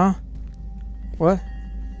 Huh? What?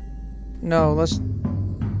 No, let's...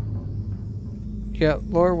 Yeah,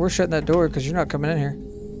 Laura, we're shutting that door because you're not coming in here.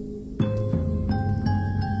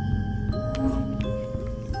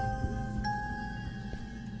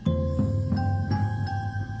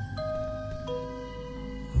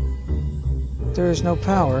 There is no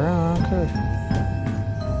power. Oh, okay.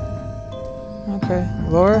 Okay,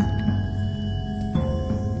 Laura?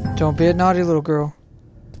 Don't be a naughty little girl.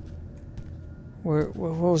 What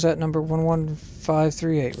was that number?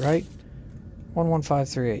 11538, right?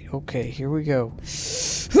 11538. Okay, here we go.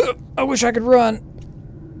 I wish I could run.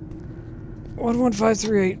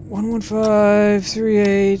 11538.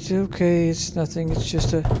 11538. Okay, it's nothing. It's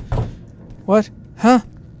just a... What? Huh?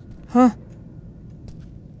 Huh?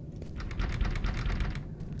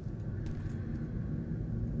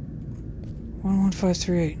 One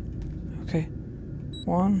 1538. Okay.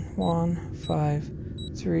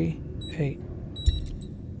 11538.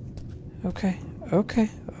 Okay,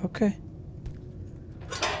 okay, okay.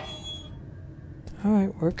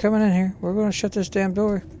 Alright, we're coming in here. We're going to shut this damn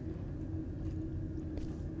door.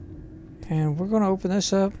 And we're going to open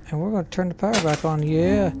this up, and we're going to turn the power back on.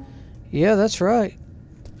 Yeah. Yeah, that's right.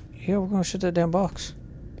 Yeah, we're going to shut that damn box.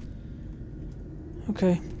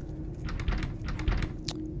 Okay.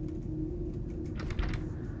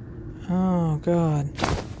 Oh, God.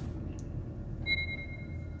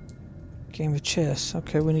 Game of chess.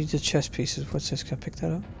 Okay, we need the chess pieces. What's this? Can I pick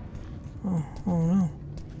that up? Oh no.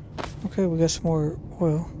 Okay, we got some more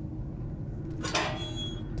oil.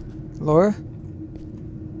 Laura?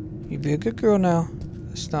 You be a good girl now.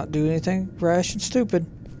 Let's not do anything rash and stupid.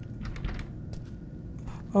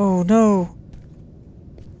 Oh no!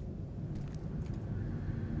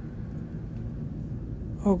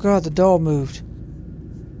 Oh God, the doll moved.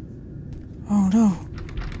 Oh no!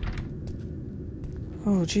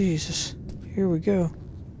 Oh Jesus. Here we go.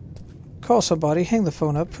 Call somebody, hang the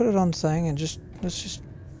phone up, put it on the thing, and let's just...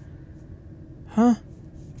 Huh?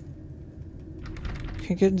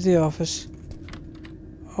 Can't get into the office.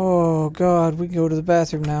 Oh God, we can go to the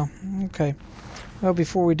bathroom now. Okay. Well,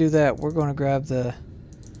 before we do that, we're going to grab the...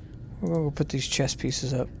 We're going to go put these chess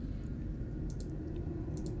pieces up.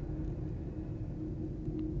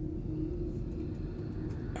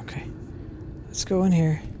 Okay. Let's go in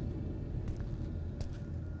here.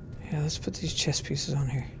 Yeah, let's put these chess pieces on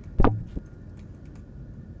here.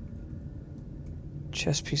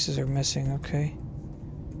 Chess pieces are missing, okay.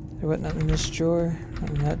 There wasn't nothing in this drawer,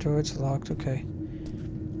 nothing in that drawer, it's locked, okay.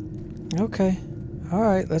 Okay.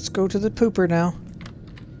 Alright, let's go to the pooper now.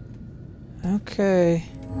 Okay.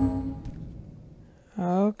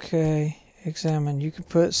 Okay. Examine. You can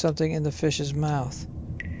put something in the fish's mouth.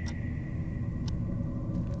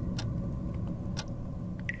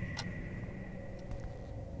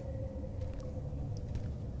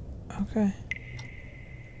 Okay.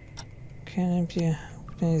 Can't empty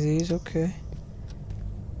any of these. Okay.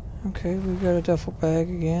 Okay, we've got a duffel bag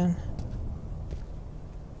again.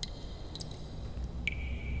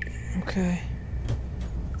 Okay.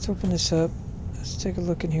 Let's open this up. Let's take a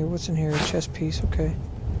look in here. What's in here? A chest piece. Okay.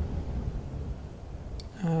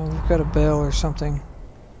 We've got a bell or something.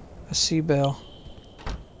 A sea bell.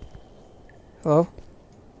 Hello?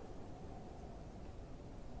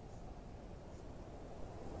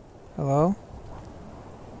 Hello?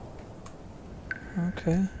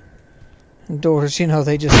 Okay. And doors, you know,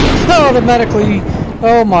 they just automatically...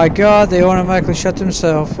 Oh my god, they automatically shut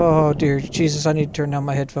themselves. Oh dear Jesus, I need to turn down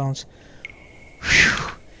my headphones. Whew.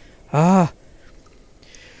 Ah.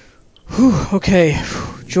 Whew. Okay.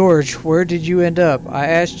 George, where did you end up? I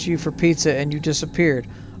asked you for pizza and you disappeared.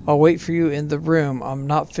 I'll wait for you in the room. I'm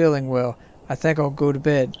not feeling well. I think I'll go to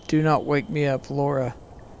bed. Do not wake me up, Laura.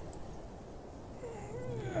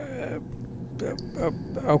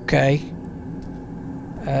 Okay.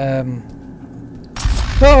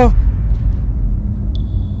 Oh!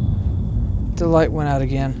 The light went out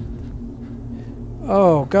again.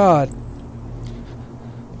 Oh, God.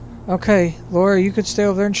 Okay, Laura, you could stay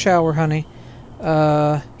over there and shower, honey.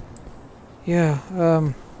 Yeah,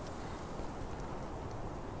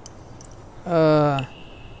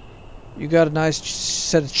 you got a nice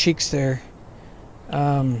set of cheeks there.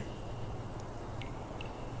 Hannah,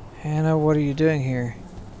 what are you doing here?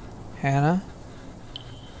 Hannah?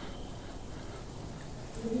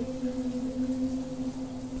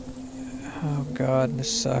 Oh god,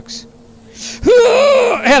 this sucks.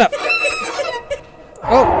 Hannah!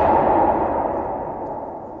 Oh!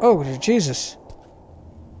 Oh, Jesus.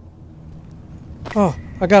 Oh,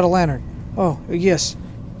 I got a lantern. Oh, yes.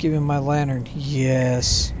 Give me my lantern.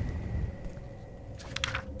 Yes.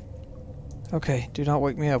 Okay, do not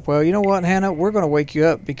wake me up. Well, you know what, Hannah? We're going to wake you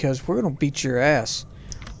up because we're going to beat your ass.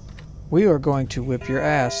 We are going to whip your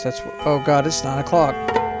ass. That's what... Oh, God, it's 9 o'clock.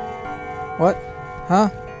 What? Huh?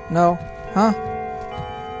 No. Huh?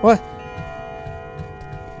 What?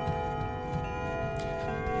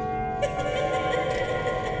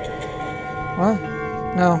 What?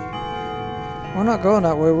 No. We're not going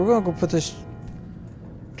that way. We're going to go put this...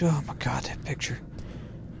 Oh, my God, that picture.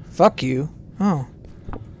 Fuck you. Oh.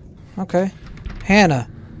 Okay. Hannah,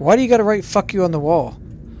 why do you gotta write fuck you on the wall?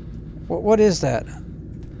 What is that?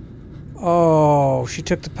 Oh, she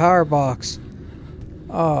took the power box.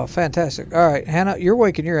 Oh, fantastic. Alright, Hannah, you're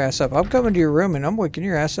waking your ass up. I'm coming to your room and I'm waking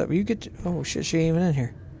your ass up. You get to... Oh, shit, she ain't even in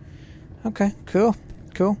here. Okay, cool.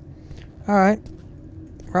 Cool. Alright.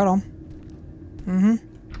 Right on. Mm-hmm.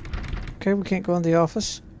 Okay, we can't go in the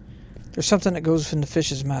office. There's something that goes in the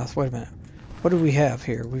fish's mouth. Wait a minute. What do we have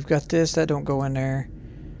here? We've got this. That don't go in there.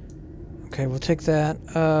 Okay, we'll take that.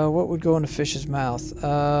 What would go in the fish's mouth?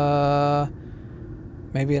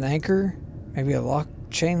 Maybe an anchor? Maybe a lock,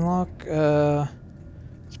 chain lock? That's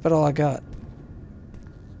about all I got.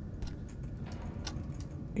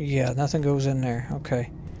 Yeah, nothing goes in there. Okay.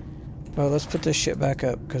 Well, let's put this shit back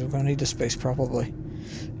up, because we're going to need the space probably.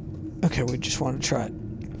 Okay, we just want to try it.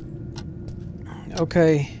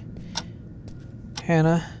 Okay.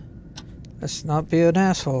 Hannah, let's not be an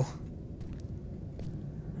asshole.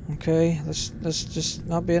 Okay, let's just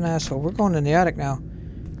not be an asshole. We're going in the attic now.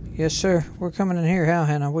 Yes, sir. We're coming in here. How,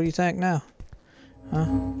 Hannah? What do you think now? Huh?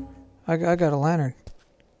 I got a lantern.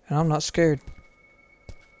 And I'm not scared.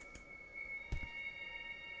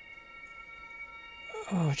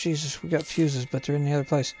 Oh, Jesus. We got fuses, but they're in the other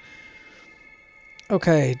place.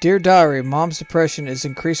 Okay. Dear Diary, Mom's depression is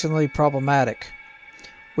increasingly problematic.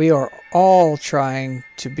 We are all trying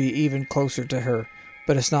to be even closer to her,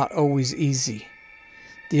 but it's not always easy.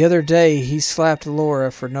 The other day he slapped Laura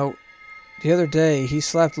for no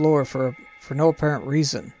apparent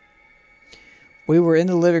reason. We were in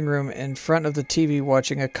the living room in front of the TV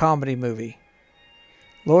watching a comedy movie.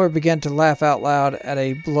 Laura began to laugh out loud at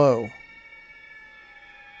a blow.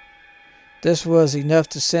 This was enough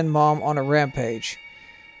to send Mom on a rampage.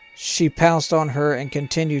 She pounced on her and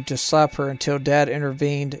continued to slap her until Dad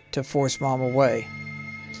intervened to force Mom away.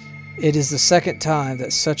 It is the second time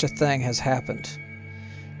that such a thing has happened.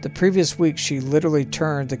 The previous week she literally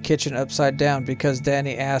turned the kitchen upside down because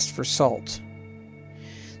Danny asked for salt.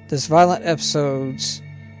 These violent episodes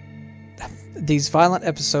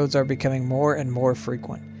are becoming more and more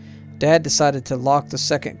frequent. Dad decided to lock the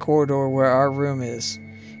second corridor where our room is.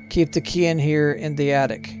 Keep the key in here in the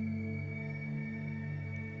attic.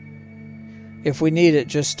 If we need it,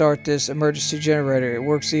 just start this emergency generator. It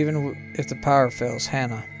works even if the power fails.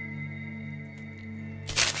 Hannah.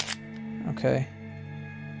 Okay.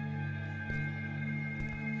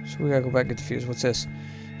 So we gotta go back and get the fuse. What's this?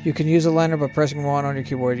 You can use a lantern by pressing 1 on your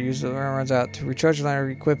keyboard. You use the lantern runs out. To recharge the lantern,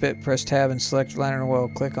 equip it, press tab and select lantern well.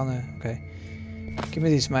 Click on the... Okay. Give me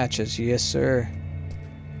these matches. Yes, sir.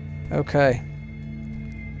 Okay.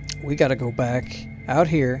 We gotta go back out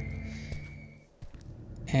here.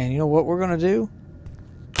 And you know what we're gonna do?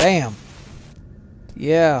 Bam!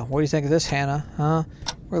 Yeah, what do you think of this, Hannah? Huh?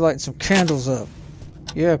 We're lighting some candles up.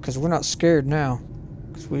 Yeah, because we're not scared now.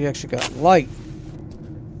 Because we actually got light.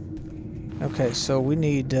 Okay, so we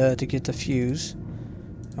need to get the fuse.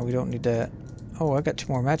 Oh, we don't need that. Oh, I got 2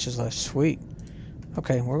 more matches left. Sweet.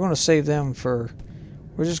 Okay, we're going to save them for...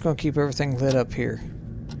 We're just going to keep everything lit up here.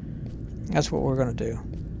 That's what we're going to do.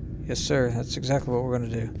 Yes, sir. That's exactly what we're going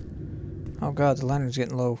to do. Oh, God, the lantern's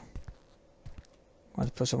getting low. I'm going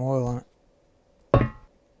to put some oil on it.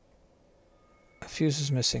 A fuse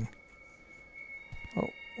is missing. Oh,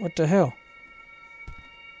 what the hell?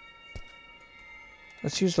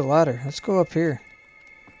 Let's use the ladder. Let's go up here.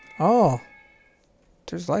 Oh,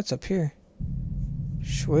 there's lights up here.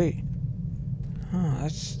 Sweet. Oh,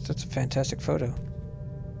 that's a fantastic photo.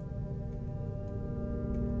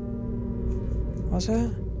 What's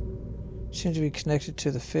that? Seems to be connected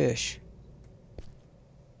to the fish.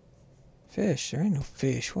 Fish? There ain't no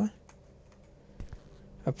fish. What?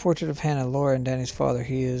 A portrait of Hannah, Laura, and Danny's father.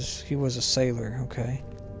 He was a sailor. Okay.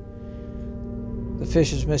 The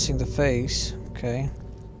fish is missing the face. Okay.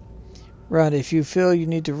 Run. If you feel you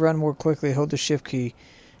need to run more quickly, hold the shift key.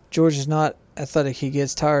 George is not athletic. He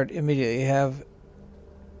gets tired immediately.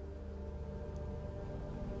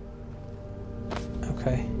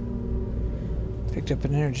 Okay. Picked up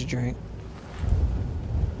an energy drink.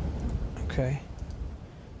 Okay.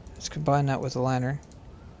 Let's combine that with the lantern.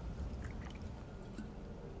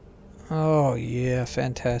 Oh, yeah.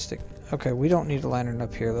 Fantastic. Okay, we don't need a lantern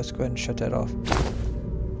up here. Let's go ahead and shut that off.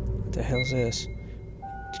 What the hell's this?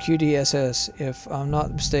 QDSS. If I'm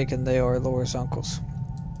not mistaken, they are Laura's uncles.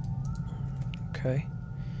 Okay.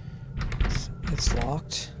 It's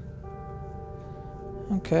locked.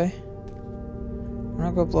 Okay. We're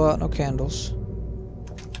not going to blow out no candles.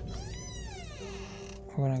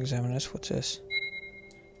 We're going to examine this. What's this?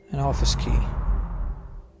 An office key.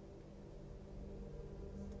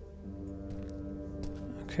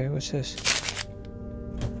 Okay, what's this?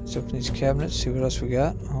 Let's open these cabinets, see what else we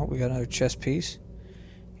got. Oh, we got another chest piece.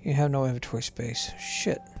 You have no inventory space.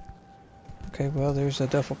 Shit. Okay, well, there's a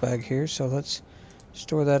duffel bag here, so let's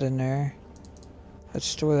store that in there. Let's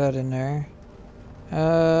store that in there.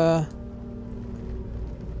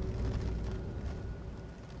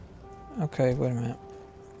 Okay, wait a minute.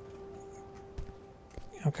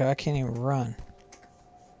 Okay, I can't even run.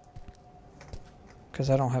 Because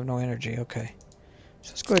I don't have no energy. Okay.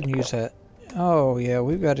 So let's go ahead and use that. Oh, yeah,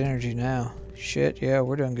 we've got energy now. Shit, yeah,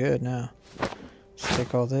 we're doing good now. Let's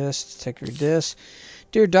take all this. Let's take this.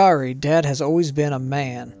 Dear Diary, Dad has always been a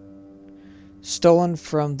man. Stolen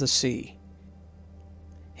from the sea.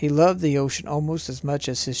 He loved the ocean almost as much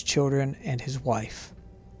as his children and his wife.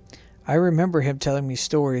 I remember him telling me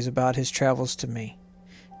stories about his travels to me,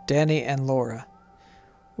 Danny and Laura.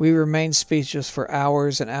 We remained speechless for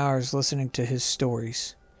hours and hours listening to his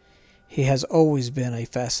stories. He has always been a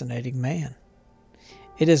fascinating man.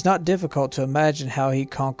 It is not difficult to imagine how he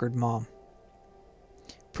conquered Mom.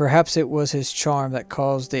 Perhaps it was his charm that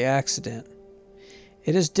caused the accident.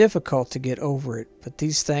 It is difficult to get over it, but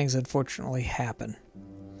these things unfortunately happen.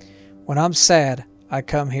 When I'm sad, I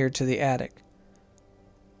come here to the attic.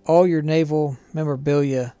 All your naval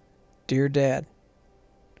memorabilia, dear Dad,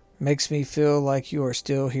 makes me feel like you are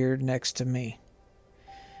still here next to me.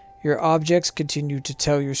 Your objects continue to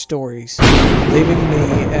tell your stories, leaving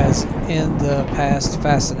me as in the past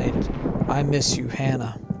fascinated. I miss you,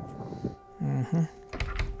 Hannah.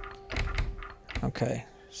 Okay,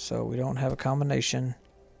 so we don't have a combination.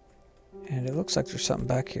 And it looks like there's something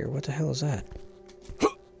back here. What the hell is that?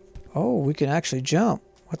 Oh, we can actually jump.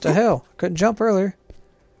 What the hell? Couldn't jump earlier.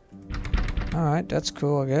 Alright, that's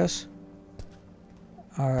cool, I guess.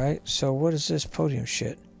 Alright, so what is this podium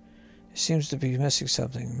shit? It seems to be missing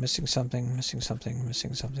something. Missing something, missing something,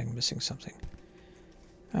 missing something, missing something.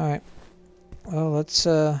 Alright. Well, let's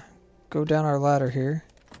go down our ladder here.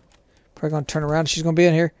 Probably gonna turn around. She's gonna be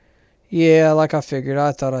in here. Yeah, like I figured.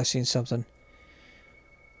 I thought I seen something.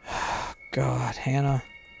 God, Hannah.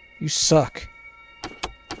 You suck.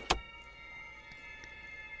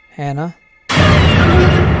 Hannah?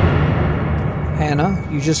 Hannah,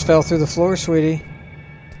 you just fell through the floor, sweetie.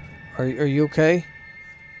 Are you okay?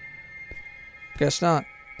 Guess not.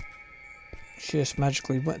 She just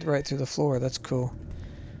magically went right through the floor. That's cool.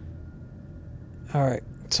 Alright,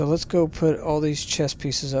 so let's go put all these chess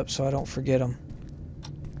pieces up so I don't forget them.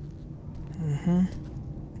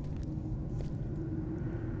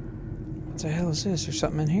 What the hell is this? There's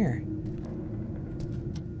something in here.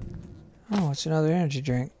 Oh, it's another energy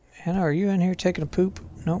drink. Hannah, are you in here taking a poop?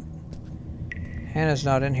 Nope. Hannah's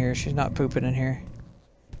not in here. She's not pooping in here.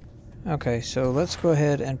 Okay, so let's go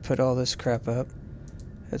ahead and put all this crap up.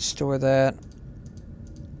 Let's store that.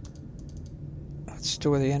 Let's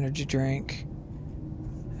store the energy drink.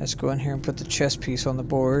 Let's go in here and put the chess piece on the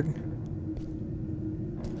board.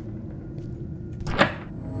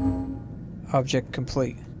 Object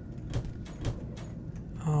complete.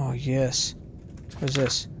 Oh, yes. What is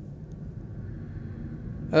this?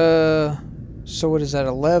 So what is that?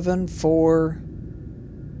 11, 4,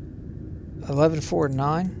 11, 4,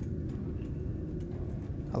 9?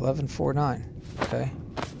 11, 4, 9. Okay.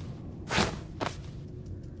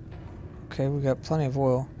 Okay, we got plenty of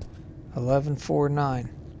oil. 11, 4, 9.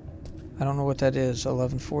 I don't know what that is.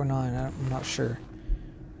 11, 4, 9. I'm not sure.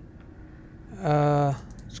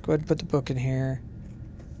 Let's go ahead and put the book in here.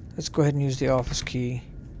 Let's go ahead and use the office key.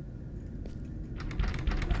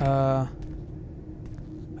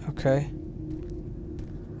 Okay.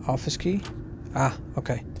 Office key? Ah,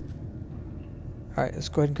 okay. Alright, let's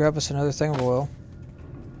go ahead and grab us another thing of oil.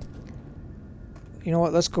 You know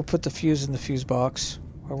what? Let's go put the fuse in the fuse box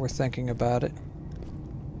while we're thinking about it.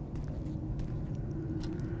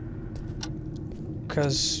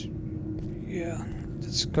 Because, yeah,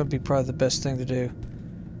 that's going to be probably the best thing to do.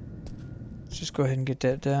 Let's just go ahead and get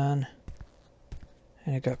that done.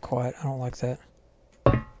 And it got quiet. I don't like that.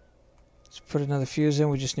 Let's put another fuse in.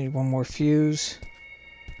 We just need one more fuse.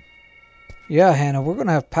 Yeah, Hannah, we're going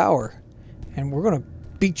to have power. And we're going to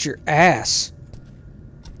beat your ass.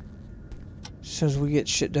 As soon as we get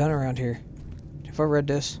shit done around here. Have I read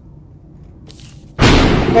this?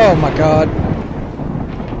 Oh my god.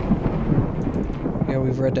 Yeah,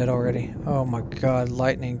 we've read that already. Oh my god,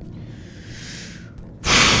 lightning.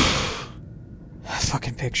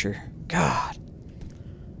 Fucking picture. God.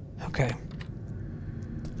 Okay.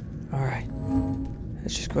 Alright.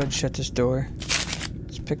 Let's just go ahead and shut this door.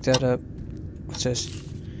 Let's pick that up. What's this?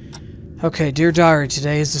 Okay, dear diary,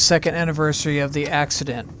 today is the 2nd anniversary of the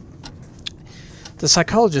accident. The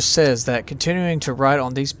psychologist says that continuing to write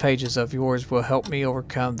on these pages of yours will help me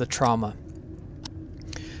overcome the trauma.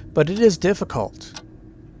 But it is difficult.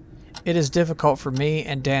 It is difficult for me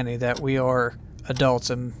and Danny that we are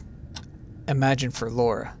adults, and imagine for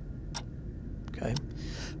Laura. Okay.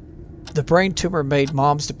 The brain tumor made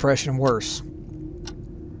Mom's depression worse.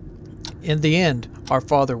 In the end, our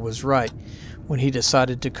father was right when he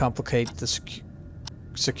decided to complicate the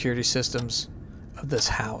security systems of this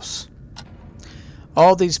house.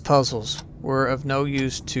 All these puzzles were of no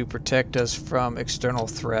use to protect us from external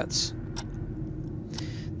threats.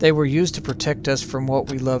 They were used to protect us from what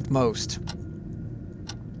we loved most.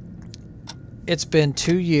 It's been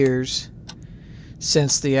 2 years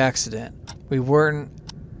since the accident. We weren't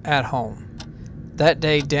at home. That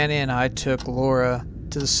day, Danny and I took Laura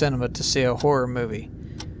to the cinema to see a horror movie.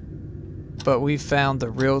 But we found the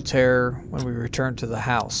real terror when we returned to the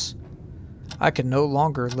house. I can no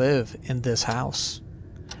longer live in this house.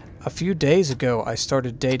 A few days ago, I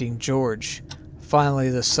started dating George. Finally,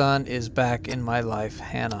 the sun is back in my life,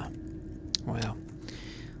 Hannah. Well,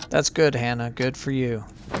 that's good, Hannah. Good for you.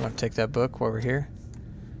 You want to take that book while we're here?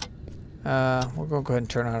 We're going to go ahead and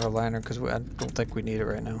turn on our lantern because I don't think we need it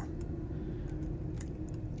right now.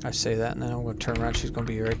 I say that and then I'm going to turn around. She's going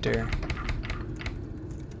to be right there.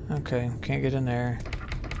 Okay, can't get in there.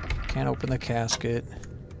 Can't open the casket.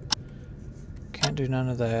 Can't do none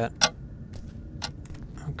of that.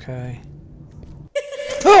 Okay.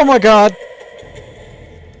 Oh my god!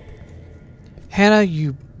 Hannah,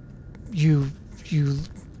 you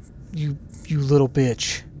little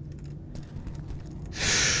bitch.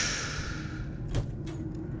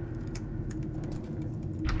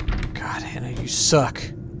 God, Hannah, you suck.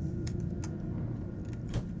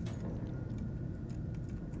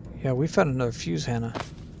 Yeah, we found another fuse, Hannah.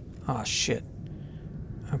 Oh shit.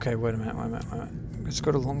 Okay, wait a minute. Let's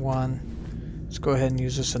go to 1. Let's go ahead and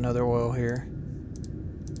use this another oil here.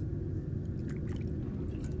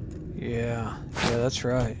 Yeah, that's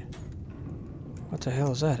right. What the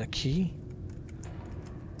hell is that? A key?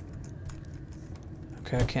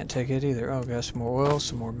 Okay, I can't take it either. Oh, got some more oil,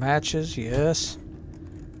 some more matches. Yes.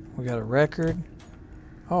 We got a record.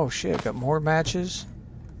 Oh shit, got more matches.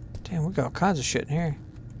 Damn, we got all kinds of shit in here.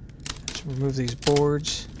 Let's remove these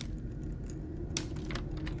boards.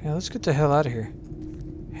 Yeah, let's get the hell out of here.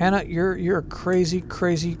 Hannah, you're a crazy,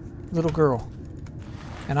 crazy little girl.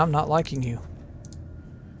 And I'm not liking you.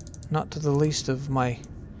 Not to the least of my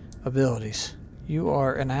abilities. You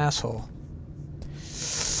are an asshole.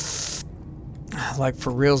 Like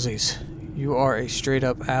for realsies. You are a straight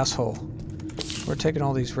up asshole. We're taking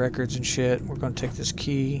all these records and shit. We're going to take this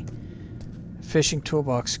key. Fishing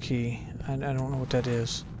toolbox key. I don't know what that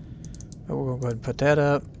is. But we're going to go ahead and put that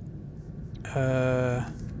up.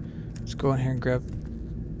 Let's go in here and grab...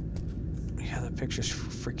 Yeah, that picture's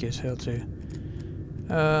freaky as hell too.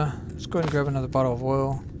 Let's go ahead and grab another bottle of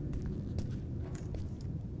oil.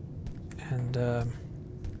 And,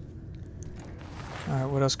 alright,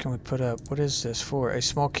 what else can we put up? What is this for? A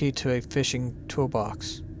small key to a fishing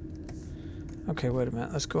toolbox. Okay, wait a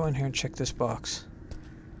minute. Let's go in here and check this box.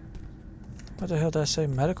 What the hell did I say?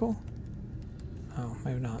 Medical? Oh,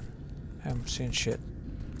 maybe not. I'm seeing shit.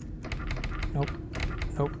 Nope.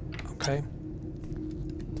 Nope. Okay.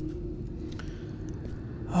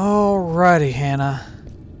 Alrighty, Hannah.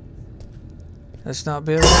 Let's not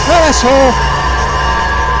be a little asshole!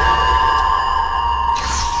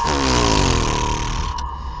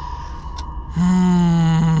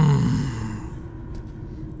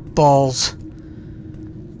 Balls.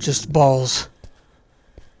 Just balls.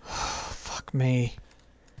 Fuck me.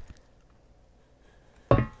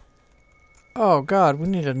 Oh god, we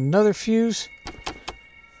need another fuse?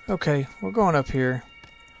 Okay, we're going up here.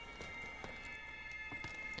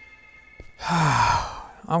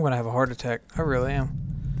 I'm gonna have a heart attack. I really am.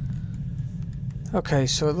 Okay,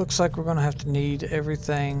 so it looks like we're gonna have to need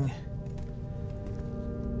everything.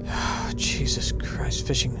 Jesus Christ,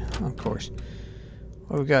 fishing, of course.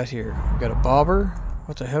 What do we got here? We got a bobber.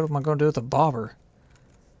 What the hell am I gonna do with a bobber?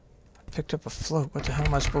 I picked up a float. What the hell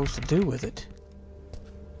am I supposed to do with it?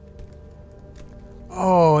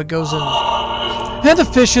 Oh, it goes in. And the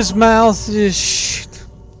fish's mouth is shit.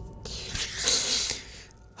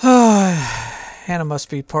 Hannah must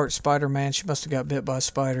be part Spider-Man. She must have got bit by a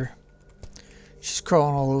spider. She's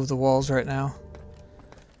crawling all over the walls right now.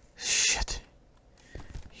 Shit.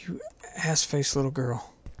 You ass-faced little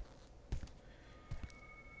girl.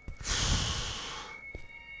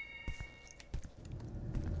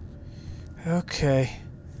 Okay.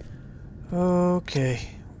 Okay.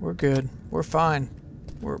 We're good. We're fine.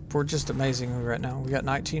 We're just amazing right now. We got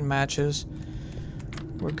 19 matches.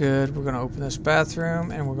 We're good. We're going to open this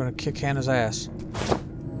bathroom and we're going to kick Hannah's ass.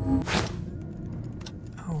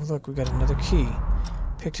 Oh, look, we got another key.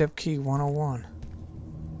 Picked up key 101.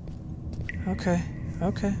 Okay.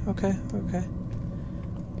 Okay. Okay. Okay.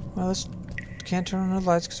 Well, let's... Can't turn on the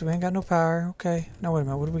lights because we ain't got no power. Okay. Now, wait a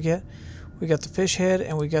minute. What do we get? We got the fish head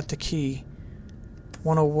and we got the key.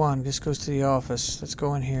 101. This goes to the office. Let's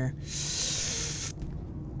go in here.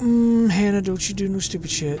 Hannah, don't you do no stupid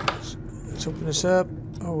shit. Let's open this up.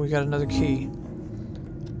 Oh, we got another key.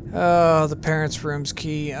 Oh, the parents' room's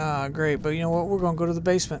key. Ah, great. But you know what? We're going to go to the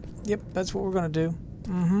basement. Yep, that's what we're going to do.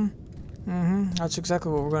 That's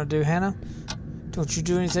exactly what we're going to do. Hannah, don't you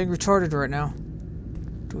do anything retarded right now.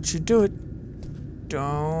 Don't you do it.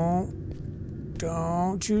 Don't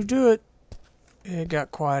you do it. It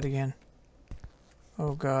got quiet again.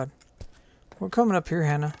 Oh, God. We're coming up here,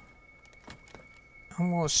 Hannah. I'm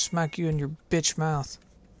going to smack you in your bitch mouth.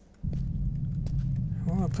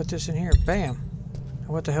 I'm going to put this in here. Bam.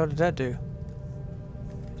 What the hell did that do?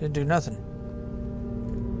 Didn't do nothing.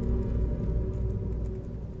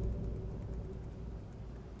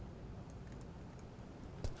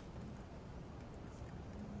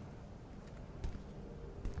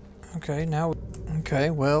 Okay, now... Okay,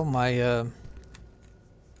 well, my,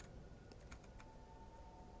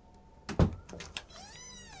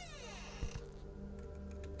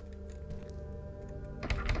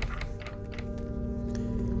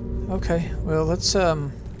 Okay, well, let's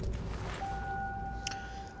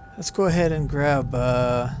go ahead and grab,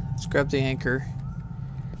 let's grab the anchor,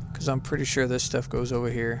 because I'm pretty sure this stuff goes over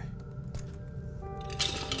here.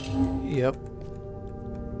 Yep.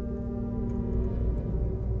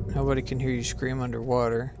 Nobody can hear you scream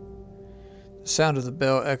underwater. The sound of the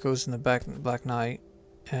bell echoes in the black night,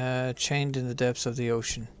 chained in the depths of the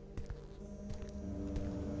ocean.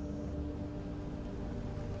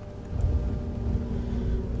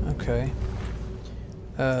 Okay.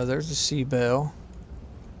 There's a sea bell.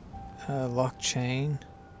 Lock chain.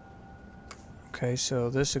 Okay,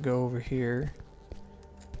 so this will go over here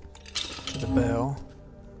to the bell.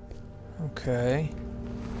 Okay.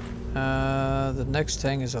 The next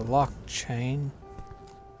thing is a lock chain.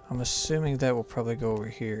 I'm assuming that will probably go over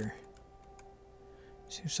here.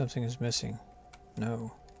 See if something is missing.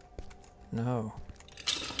 No. No.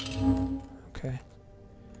 Okay.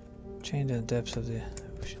 Chained in the depths of the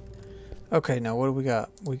ocean. Okay, now what do we got?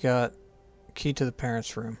 We got key to the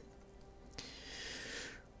parents' room.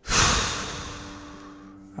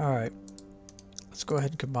 Alright. Let's go ahead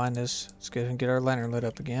and combine this. Let's go ahead and get our lantern lit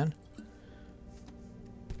up again.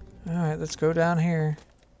 Alright, let's go down here.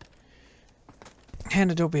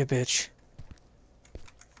 Hannah, don't be a bitch.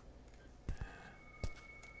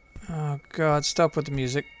 Oh god, stop with the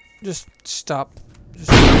music. Just stop. Just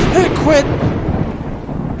quit!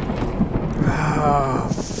 Oh,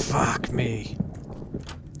 fuck me.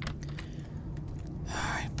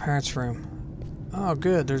 Alright, parents' room. Oh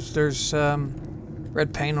good, there's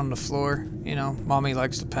red paint on the floor. You know, mommy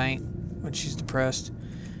likes to paint when she's depressed.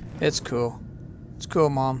 It's cool. It's cool,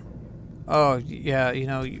 Mom. Oh, yeah, you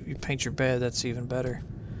know, you paint your bed, that's even better.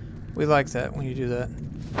 We like that when you do that.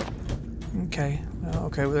 Okay.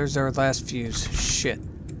 Okay, well, there's our last fuse. Shit.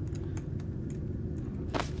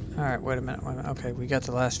 Alright, wait a minute. Okay, we got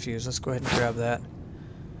the last fuse. Let's go ahead and grab that.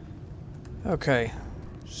 Okay.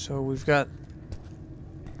 So we've got...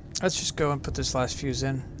 Let's just go and put this last fuse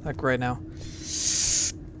in, like right now.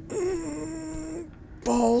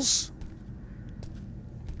 Balls.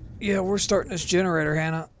 Yeah, we're starting this generator,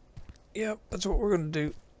 Hannah. Yep, that's what we're gonna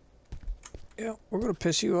do. Yep, we're gonna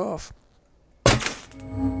piss you off.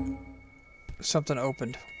 Something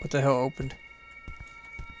opened. What the hell opened?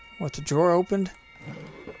 What, the drawer opened?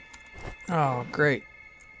 Oh, great.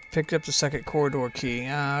 Picked up the second corridor key.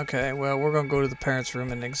 Okay, well, we're gonna go to the parents'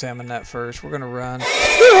 room and examine that first. We're gonna run.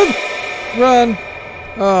 Run!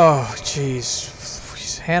 Oh,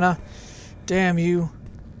 jeez. Hannah, damn you.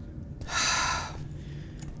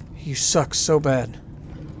 You suck so bad.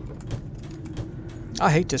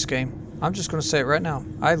 I hate this game. I'm just gonna say it right now.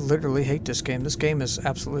 I literally hate this game. This game is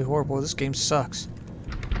absolutely horrible. This game sucks.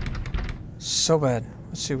 So bad.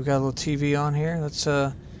 Let's see, we got a little TV on here. That's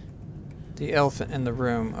the elephant in the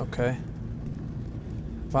room. Okay.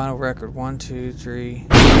 Vinyl record. 1, 2, 3.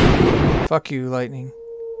 Fuck you, lightning.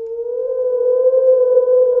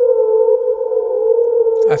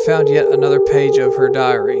 I found yet another page of her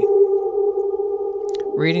diary.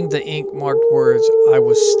 Reading the ink-marked words, I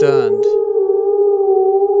was stunned.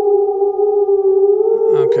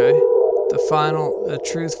 Okay. The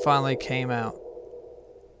truth finally came out.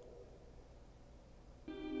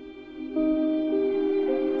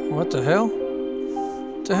 What the hell?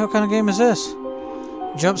 What the hell kind of game is this?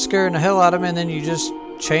 Jump scaring the hell out of me and then you just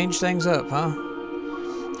change things up, huh?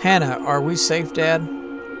 Hannah, are we safe, Dad?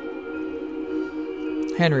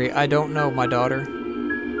 Henry, I don't know, my daughter.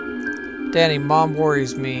 Danny, Mom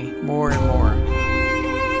worries me more and more.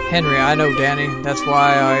 Henry, I know, Danny. That's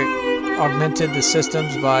why I augmented the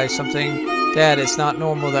systems by something. Dad, it's not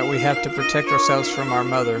normal that we have to protect ourselves from our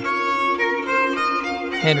mother.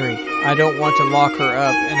 Henry, I don't want to lock her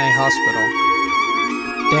up in a hospital.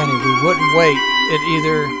 Danny, we wouldn't wait it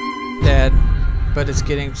either, Dad, but it's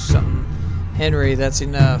getting something. Henry, that's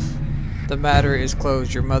enough. The matter is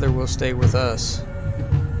closed. Your mother will stay with us.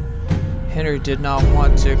 Henry did not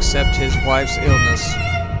want to accept his wife's illness.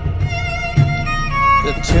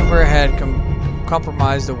 The tumor had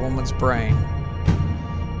compromised the woman's brain,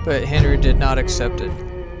 but Henry did not accept it.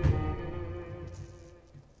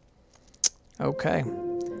 Okay.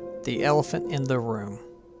 The elephant in the room.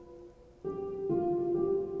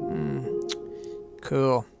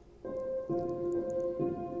 Cool.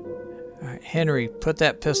 Alright, Henry, put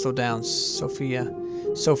that pistol down, Sophia.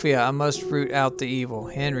 Sophia, I must root out the evil.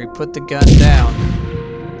 Henry, put the gun down.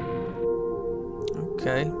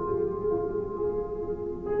 Okay.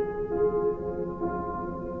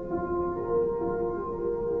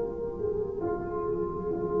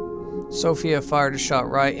 Sophia fired a shot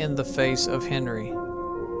right in the face of Henry.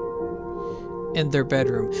 In their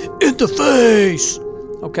bedroom. In the face!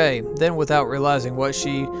 Okay, then without realizing what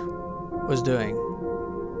she was doing,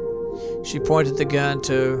 she pointed the gun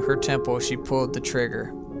to her temple. She pulled the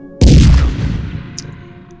trigger.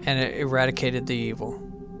 And it eradicated the evil.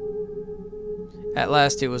 At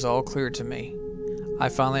last it was all clear to me. I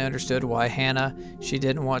finally understood why Hannah, she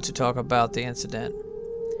didn't want to talk about the incident.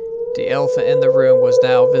 The elephant in the room was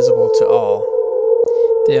now visible to all.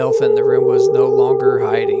 The elephant in the room was no longer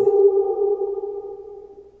hiding.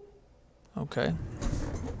 Okay.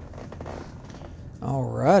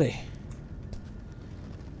 Alrighty.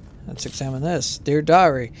 Let's examine this. Dear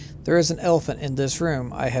Diary, there is an elephant in this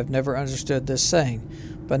room. I have never understood this saying,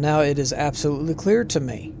 but now it is absolutely clear to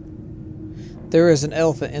me. There is an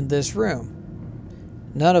elephant in this room.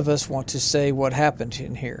 None of us want to say what happened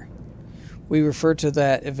in here. We refer to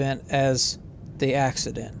that event as the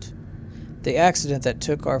accident. The accident that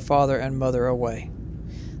took our father and mother away.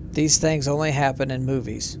 These things only happen in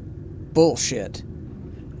movies. Bullshit.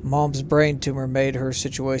 Mom's brain tumor made her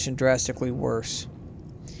situation drastically worse.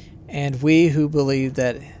 And we who believe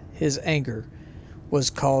that his anger was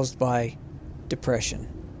caused by depression.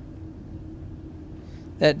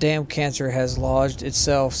 That damn cancer has lodged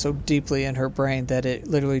itself so deeply in her brain that it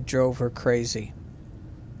literally drove her crazy.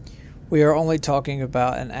 We are only talking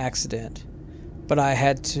about an accident, but I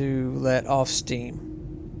had to let off steam.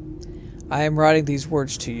 I am writing these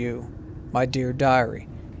words to you, my dear diary,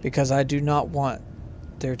 because I do not want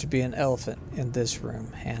there to be an elephant in this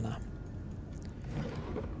room, Hannah.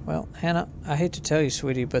 Well, Hannah, I hate to tell you,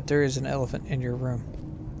 sweetie, but there is an elephant in your room.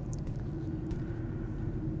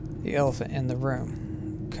 The elephant in the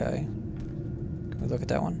room. Okay. Can we look at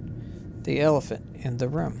that one? The elephant in the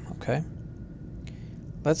room. Okay.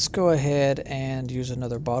 Let's go ahead and use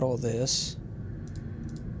another bottle of this.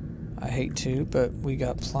 I hate to, but we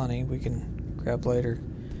got plenty. We can grab later.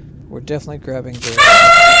 We're definitely grabbing this.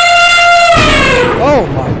 Oh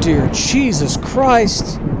my dear Jesus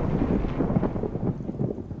Christ!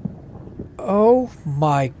 Oh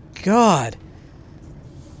my God!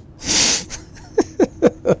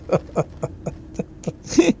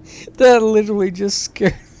 That literally just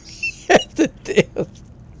scared me to death.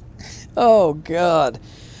 Oh God.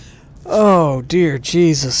 Oh dear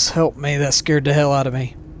Jesus, help me. That scared the hell out of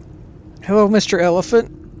me. Hello, Mr.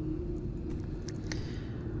 Elephant.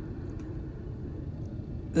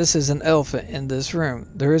 This is an elephant in this room.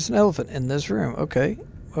 There is an elephant in this room. Okay.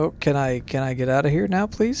 Well, can I get out of here now,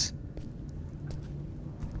 please?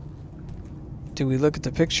 Do we look at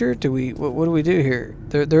the picture? Do we what do we do here?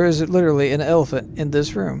 There is literally an elephant in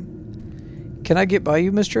this room. Can I get by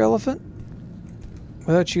you, Mr. Elephant?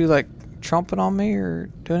 Without you like tromping on me or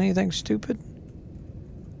doing anything stupid?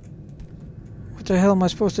 What the hell am I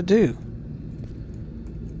supposed to do?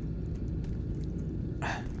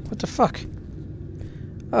 What the fuck?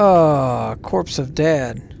 Oh, corpse of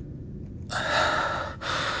Dad.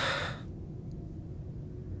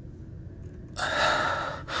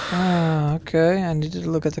 Ah, okay. I needed to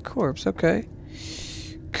look at the corpse. Okay.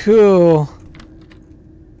 Cool.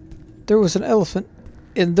 There was an elephant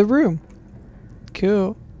in the room.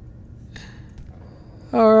 Cool.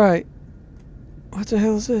 Alright. What the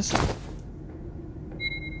hell is this?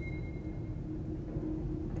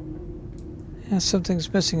 Yeah,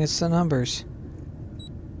 something's missing. It's the numbers.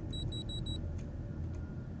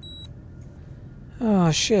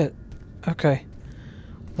 Oh, shit. Okay.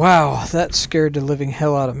 Wow, that scared the living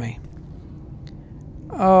hell out of me.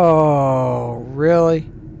 Oh, really?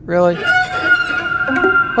 Really?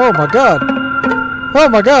 Oh my God! Oh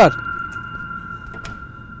my God!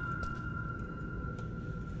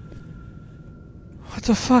 What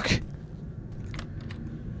the fuck?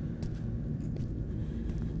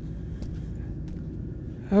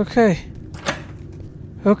 Okay.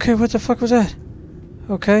 Okay, what the fuck was that?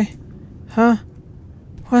 Okay. Huh?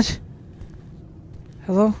 What?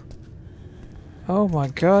 Hello? Oh my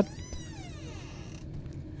God.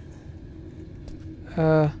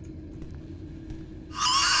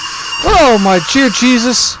 Oh my dear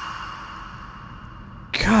Jesus!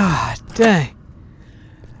 God dang.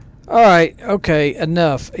 Alright, okay,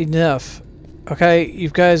 enough. Okay, you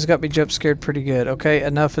guys got me jump scared pretty good. Okay,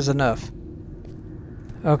 enough is enough.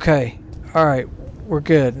 Okay, alright, we're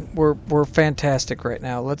good. We're fantastic right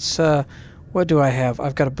now. Let's, what do I have?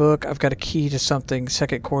 I've got a book, I've got a key to something,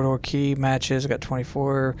 second corridor key, matches, I've got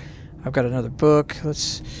 24, I've got another book.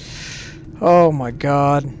 Let's, oh my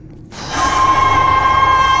God.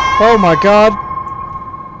 Oh my God.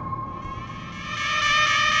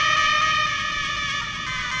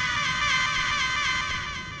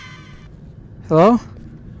 Hello?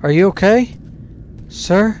 Are you okay?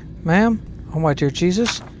 Sir? Ma'am? Oh my dear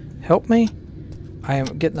Jesus. Help me. I am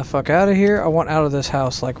getting the fuck out of here. I want out of this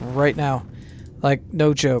house, like, right now. Like,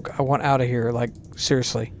 no joke. I want out of here, like,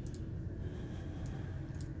 seriously.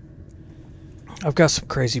 I've got some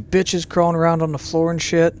crazy bitches crawling around on the floor and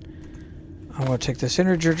shit. I'm going to take this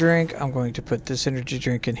energy drink. I'm going to put this energy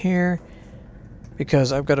drink in here.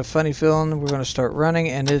 Because I've got a funny feeling we're going to start running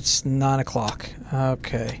and it's 9 o'clock.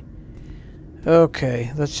 Okay.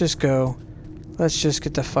 Okay, let's just go. Let's just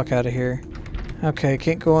get the fuck out of here. Okay,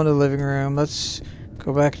 can't go in the living room. Let's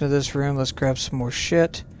go back into this room. Let's grab some more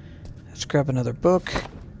shit. Let's grab another book.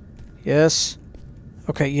 Yes.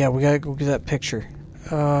 Okay, yeah, we gotta go get that picture.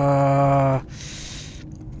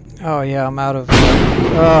 Oh yeah, I'm out of...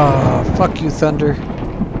 Oh, fuck you, Thunder.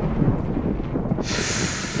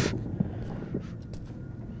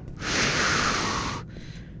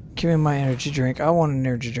 Give me my energy drink. I want an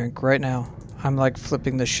energy drink right now. I'm like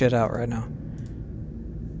flipping the shit out right now.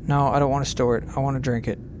 No, I don't want to store it. I want to drink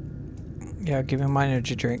it. Yeah, give me my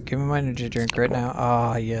energy drink. Give me my energy drink right now.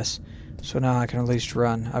 Ah, yes. So now I can at least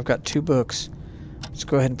run. I've got 2 books. Let's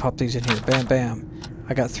go ahead and pop these in here. Bam, bam.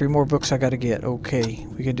 I got 3 more books I gotta get. Okay,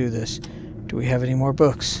 we can do this. Do we have any more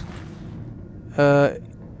books?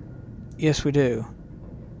 Yes we do.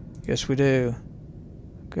 Yes we do.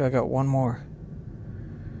 Okay, I got 1 more.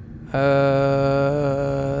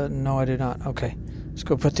 No I do not. Okay. Let's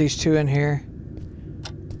go put these 2 in here.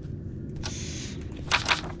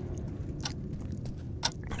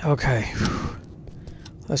 Okay.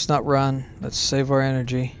 Let's not run. Let's save our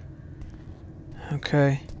energy.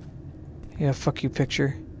 Okay. Yeah, fuck you,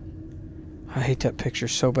 picture. I hate that picture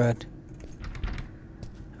so bad.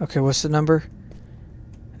 Okay, what's the number?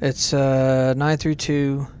 It's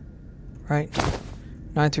 932, right?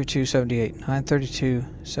 93278.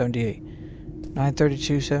 93278.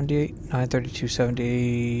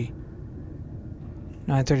 93278. 93278.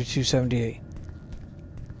 93278.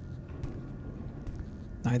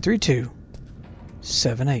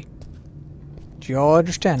 93278. Do you all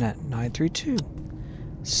understand that?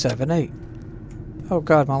 93278. Oh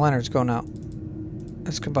god, my lantern's going out.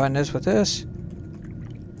 Let's combine this with this.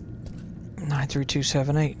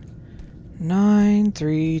 93278.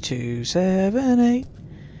 93278.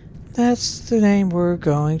 That's the name we're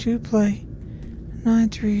going to play.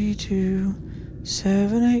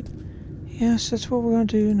 93278. Yes, that's what we're going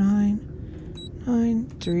to do.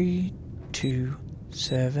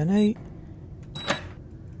 93278.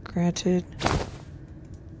 Granted.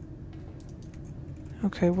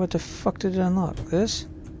 Okay, what the fuck did it unlock? This?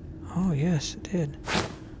 Oh, yes, it did.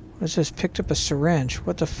 What is this? Picked up a syringe.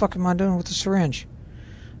 What the fuck am I doing with the syringe?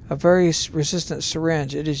 A very resistant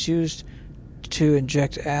syringe. It is used to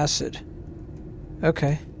inject acid.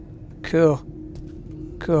 Okay. Cool.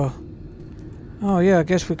 Cool. Oh, yeah, I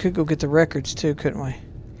guess we could go get the records, too, couldn't we?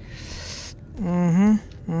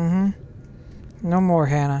 No more,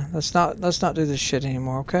 Hannah. Let's not do this shit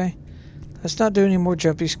anymore, okay? Let's not do any more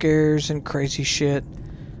jumpy scares and crazy shit.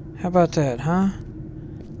 How about that, huh?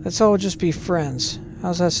 Let's all just be friends.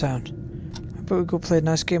 How's that sound? How about we go play a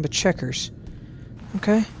nice game of checkers?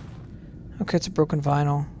 Okay? Okay, it's a broken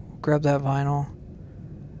vinyl. Grab that vinyl.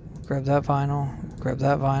 Grab that vinyl. Grab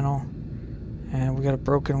that vinyl. And we got a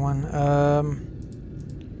broken one.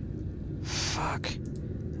 Fuck.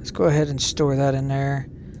 Let's go ahead and store that in there.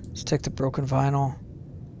 Let's take the broken vinyl.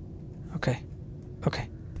 Okay. Okay.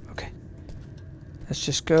 Okay. Let's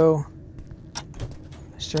just go.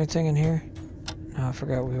 Is there anything in here? No, I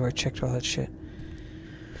forgot we already checked all that shit.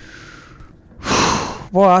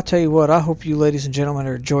 Boy, I'll tell you what, I hope you ladies and gentlemen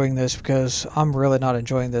are enjoying this, because I'm really not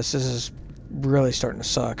enjoying this. This is really starting to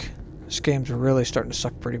suck. This game's really starting to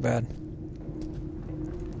suck pretty bad.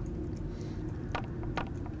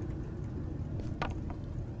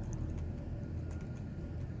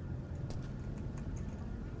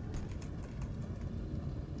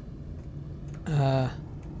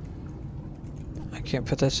 I can't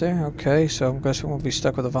put this there? Okay, so I'm guessing we'll be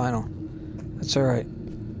stuck with a vinyl. That's alright.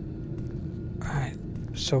 Alright,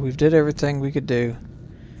 so we've did everything we could do.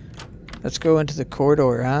 Let's go into the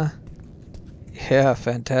corridor, huh? Yeah,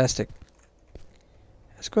 fantastic.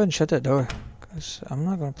 Let's go ahead and shut that door, because I'm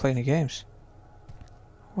not going to play any games.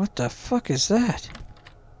 What the fuck is that?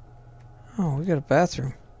 Oh, we got a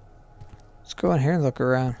bathroom. Let's go in here and look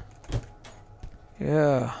around.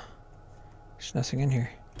 Yeah. There's nothing in here.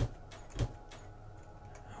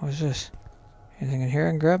 What is this? Anything in here I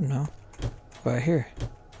can grab? No. What about here?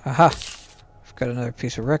 Aha! I've got another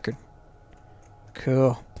piece of record.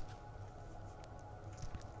 Cool.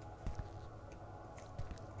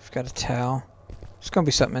 I've got a towel. There's gonna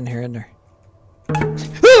be something in here, isn't there?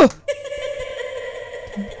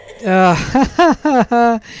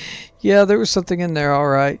 Yeah, there was something in there,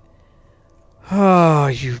 alright. Oh,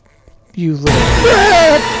 you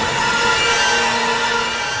little...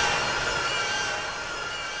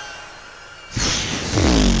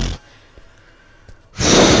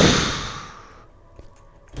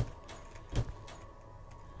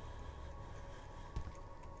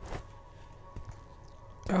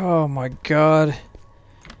 Oh my god.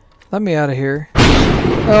 Let me out of here.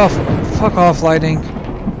 Oh, fuck off, lightning.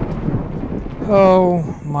 Oh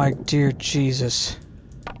my dear Jesus.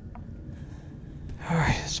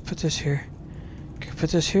 Alright, let's put this here. Can I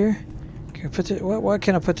put this here? Can I put this? Why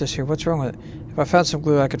can't I put this here? What's wrong with it? If I found some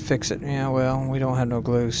glue, I could fix it. Yeah, well, we don't have no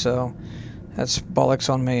glue, so that's bollocks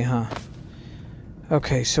on me, huh?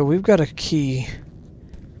 Okay, so we've got a key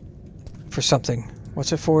for something.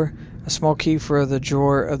 What's it for? A small key for the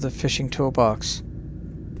drawer of the fishing toolbox.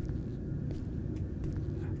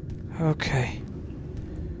 Okay.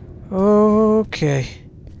 Okay.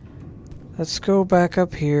 Let's go back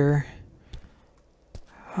up here.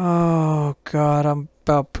 Oh God, I'm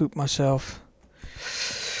about to poop myself.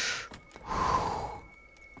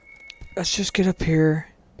 Let's just get up here.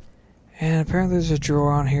 And apparently there's a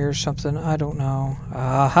drawer on here or something. I don't know.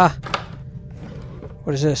 Aha!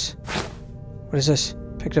 What is this? What is this?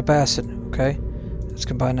 Picked up acid. Okay. Let's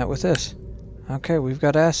combine that with this. Okay, we've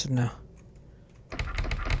got acid now.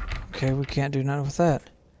 Okay, we can't do nothing with that.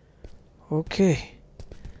 Okay.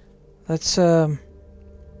 Let's go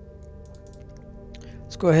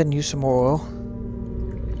ahead and use some more oil.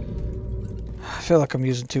 I feel like I'm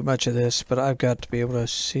using too much of this, but I've got to be able to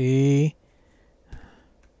see.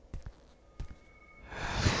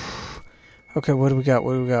 Okay, what do we got?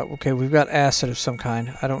 What do we got? Okay, we've got acid of some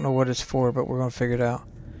kind. I don't know what it's for, but we're going to figure it out.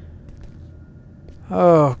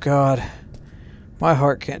 Oh God. My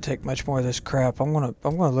heart can't take much more of this crap. I'm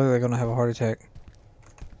literally gonna have a heart attack.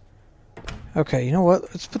 Okay, you know what?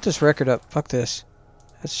 Let's put this record up. Fuck this.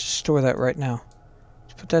 Let's just store that right now.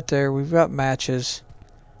 Let's put that there. We've got matches.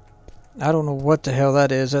 I don't know what the hell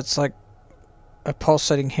that is. That's like a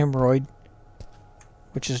pulsating hemorrhoid,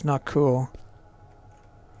 which is not cool.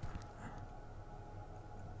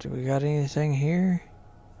 Do we got anything here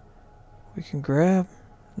we can grab?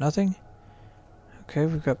 Nothing? Okay,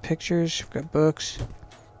 we've got pictures, we've got books.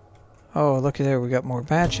 Oh, looky there, we got more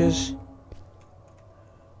matches.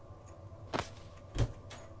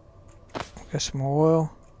 We got some more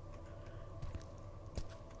oil.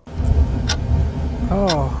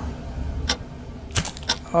 Oh.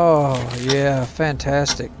 Oh, yeah,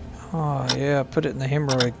 fantastic. Oh, yeah, put it in the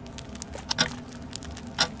hemorrhoid.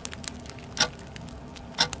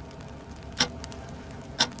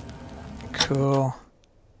 Cool.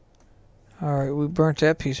 Alright, we burnt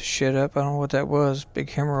that piece of shit up. I don't know what that was. Big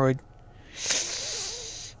hemorrhoid.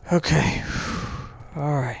 Okay.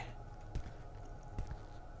 Alright.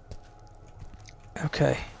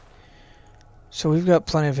 Okay. So we've got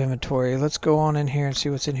plenty of inventory. Let's go on in here and see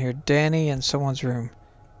what's in here. Danny and someone's room.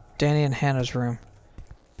 Danny and Hannah's room.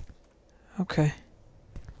 Okay.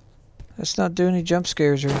 Let's not do any jump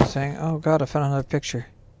scares or anything. Oh God, I found another picture.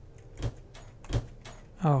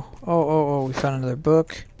 Oh, we found another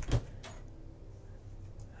book.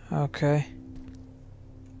 Okay.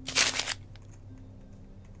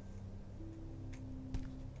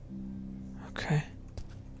 Okay.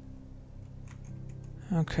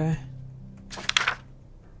 Okay.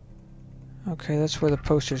 Okay, that's where the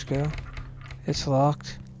posters go. It's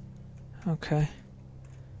locked. Okay.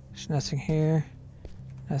 There's nothing here.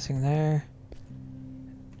 Nothing there.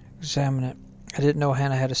 Examine it. I didn't know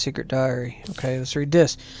Hannah had a secret diary. Okay, let's read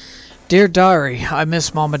this. Dear Diary, I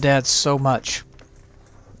miss Mom and Dad so much.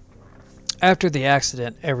 After the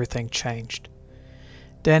accident, everything changed.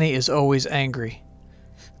 Danny is always angry.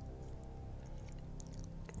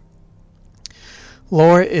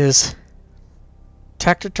 Laura is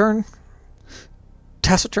taciturn,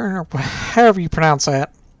 or however you pronounce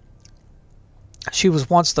that. She was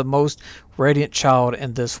once the most radiant child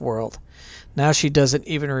in this world. Now she doesn't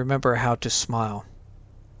even remember how to smile.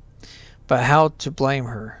 But how to blame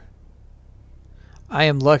her? I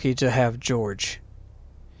am lucky to have George.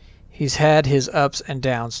 He's had his ups and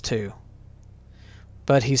downs too.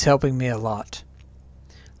 But he's helping me a lot.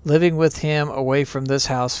 Living with him away from this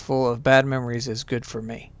house full of bad memories is good for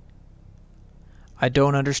me. I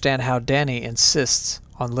don't understand how Danny insists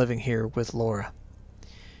on living here with Laura.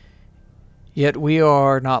 Yet we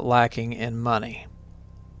are not lacking in money.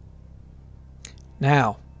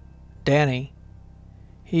 Now, Danny,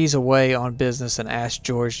 he's away on business and asked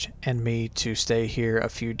George and me to stay here a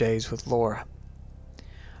few days with Laura.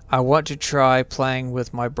 I want to try playing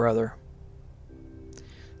with my brother.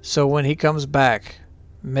 So when he comes back,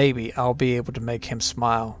 maybe I'll be able to make him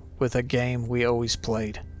smile with a game we always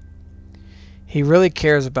played. He really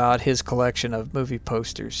cares about his collection of movie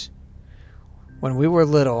posters. When we were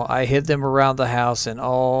little, I hid them around the house and it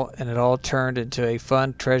all turned into a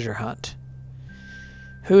fun treasure hunt.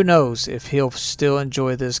 Who knows if he'll still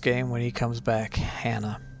enjoy this game when he comes back,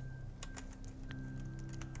 Hannah.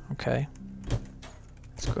 Okay.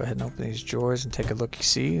 Let's go ahead and open these drawers and take a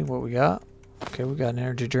look-see what we got. Okay, we got an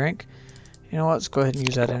energy drink. You know what? Let's go ahead and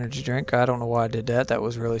use that energy drink. I don't know why I did that. That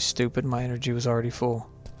was really stupid. My energy was already full.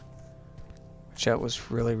 Which that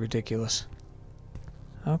was really ridiculous.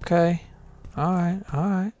 Okay. Alright.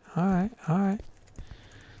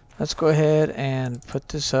 Let's go ahead and put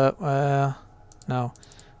this up. No.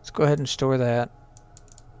 Let's go ahead and store that.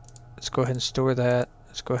 Let's go ahead and store that.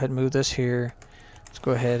 Let's go ahead and move this here. Let's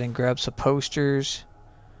go ahead and grab some posters.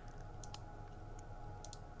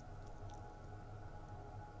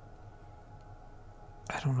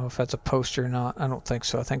 if that's a poster or not. I don't think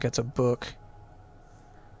so. I think that's a book.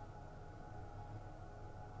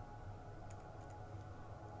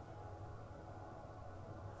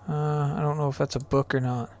 I don't know if that's a book or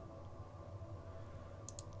not.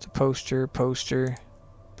 It's a poster, poster,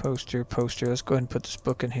 poster, poster. Let's go ahead and put this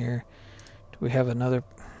book in here. Do we have another?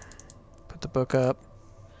 Put the book up.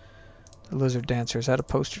 The Lizard Dancer. Is that a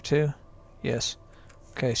poster too? Yes.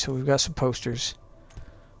 Okay, so we've got some posters.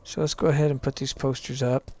 So let's go ahead and put these posters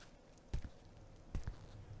up.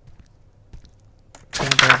 Bam,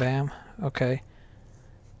 bam, bam. Okay.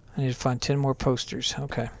 I need to find 10 more posters.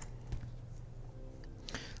 Okay.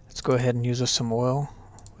 Let's go ahead and use us some oil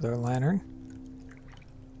with our lantern.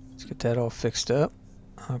 Let's get that all fixed up.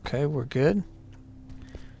 Okay, we're good.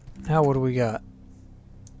 Now what do we got?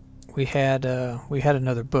 We had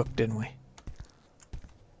another book, didn't we?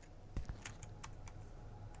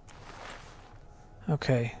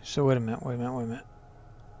 Okay, so wait a minute.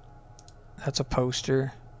 That's a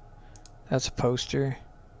poster. That's a poster.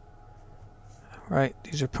 Right,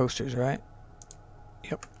 these are posters, right?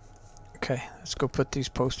 Yep. Okay, let's go put these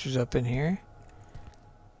posters up in here.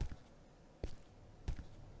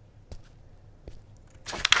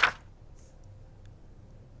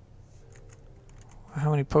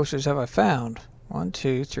 How many posters have I found? 1,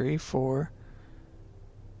 2, 3, 4,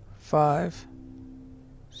 5,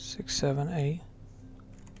 6, 7, 8.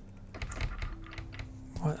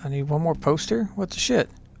 What? I need one more poster? What the shit?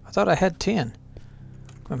 I thought I had 10.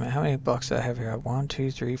 Wait a minute, how many blocks do I have here? 1,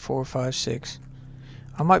 2, 3, 4, 5, 6.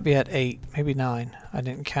 I might be at 8, maybe 9. I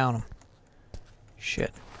didn't count them.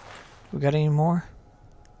 Shit. We got any more?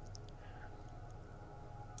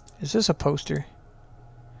 Is this a poster?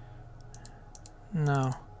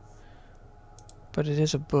 No. But it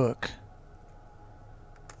is a book.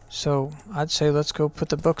 So, I'd say let's go put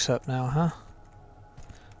the books up now, huh?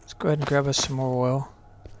 Let's go ahead and grab us some more oil.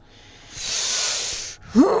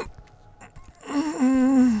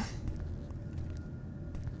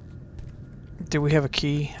 Did we have a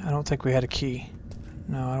key? I don't think we had a key.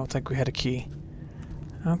 No, I don't think we had a key.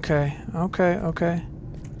 Okay, okay, okay.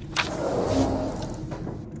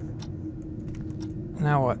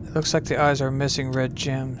 Now what? It looks like the eyes are missing red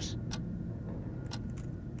gems.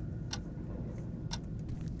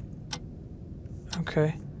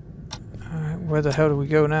 Okay. Alright, where the hell do we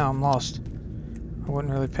go now? I'm lost. I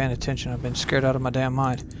wasn't really paying attention. I've been scared out of my damn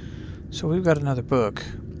mind. So we've got another book.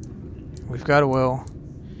 We've got oil.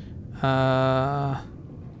 I'm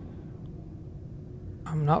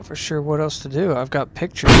not for sure what else to do. I've got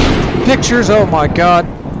pictures. Pictures! Oh my god!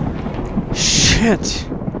 Shit!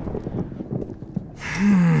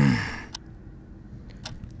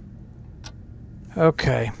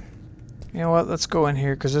 Okay. You know what? Let's go in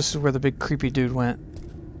here because this is where the big creepy dude went.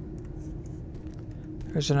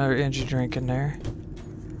 There's another energy drink in there.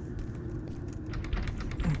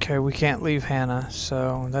 Okay, we can't leave Hannah,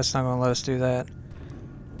 so that's not going to let us do that.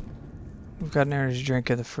 We've got an energy drink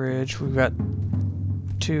in the fridge. We've got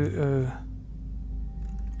two...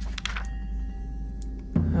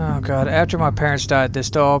 Oh god, after my parents died, this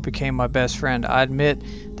doll became my best friend. I admit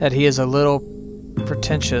that he is a little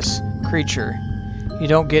pretentious creature. You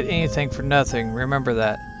don't get anything for nothing, remember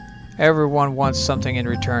that. Everyone wants something in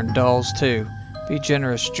return, dolls too. Be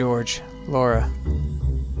generous, George. Laura.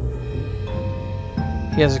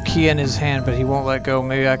 He has a key in his hand, but he won't let go.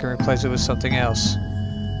 Maybe I can replace it with something else.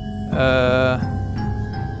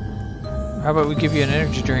 How about we give you an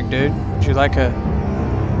energy drink, dude? Would you like an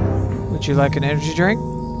energy drink?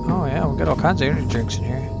 Oh yeah, we got all kinds of energy drinks in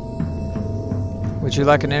here. Would you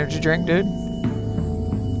like an energy drink, dude?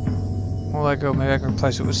 Won't let go. Maybe I can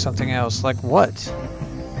replace it with something else. Like what?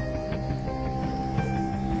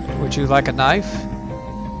 Would you like a knife?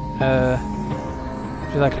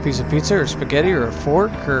 Would you like a piece of pizza or spaghetti or a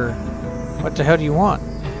fork or what the hell do you want?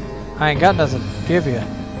 I ain't got nothing to give you,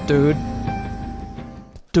 dude.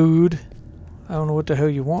 Dude. I don't know what the hell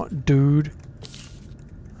you want, dude.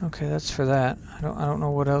 Okay, that's for that. I don't know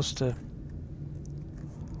what else to...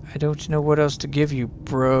 I don't know what else to give you,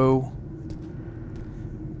 bro.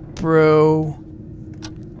 Bro.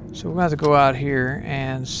 So we're going to have to go out here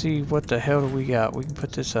and see what the hell do we got. We can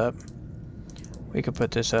put this up. We can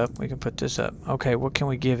put this up. We can put this up. Okay, what can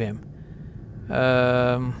we give him?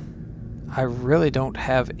 I really don't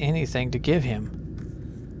have anything to give him.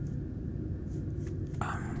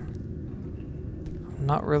 I'm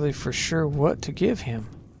not really for sure what to give him.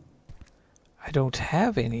 I don't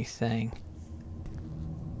have anything.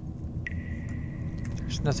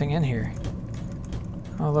 There's nothing in here.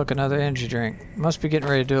 Oh look, another energy drink. Must be getting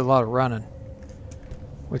ready to do a lot of running.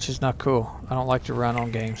 Which is not cool. I don't like to run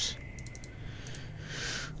on games.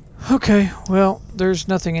 Okay, well, there's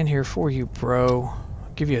nothing in here for you, bro.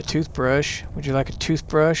 I'll give you a toothbrush. Would you like a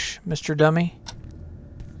toothbrush, Mr. Dummy?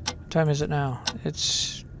 What time is it now?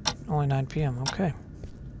 It's only 9 p.m. Okay.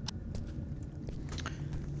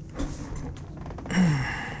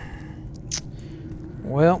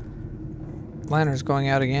 Well, lantern's going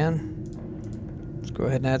out again. Let's go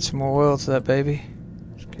ahead and add some more oil to that baby.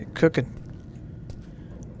 Let's get cooking.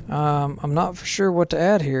 I'm not for sure what to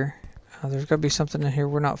add here. There's got to be something in here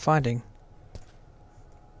we're not finding.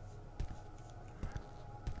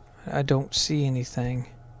 I don't see anything.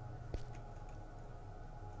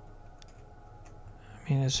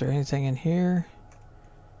 I mean, is there anything in here?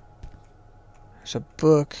 There's a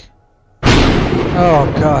book.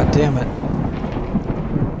 Oh, god damn it.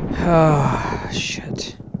 Ah, oh,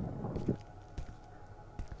 shit.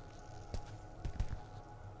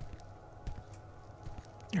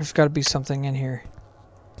 There's got to be something in here.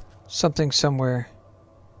 Something somewhere.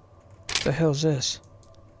 What the hell is this?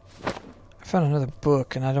 I found another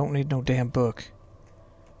book, and I don't need no damn book.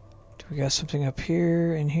 Do we got something up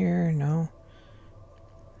here, in here? No.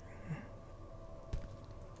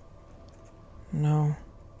 No.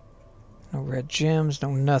 No red gems,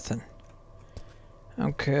 no nothing.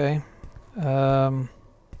 Okay. Yeah,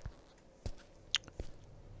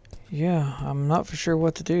 I'm not for sure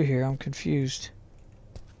what to do here. I'm confused.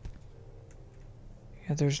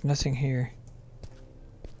 Yeah, there's nothing here.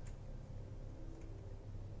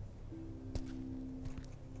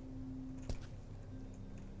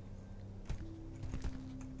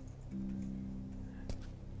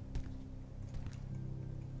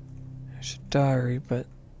 There's a diary, but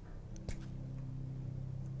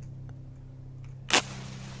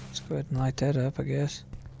let's go ahead and light that up, I guess.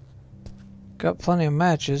 Got plenty of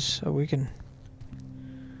matches, so we can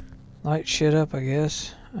light shit up, I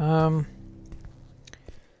guess.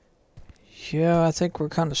 Yeah, I think we're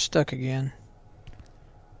kind of stuck again.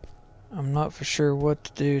 I'm not for sure what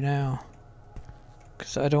to do now.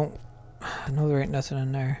 Because I know there ain't nothing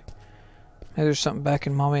in there. Maybe there's something back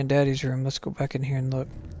in Mommy and Daddy's room. Let's go back in here and look.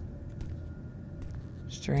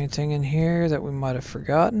 Is there anything in here that we might have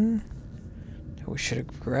forgotten? That we should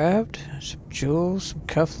have grabbed? Some jewels, some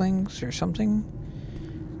cufflinks, or something?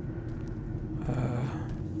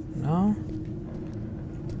 No.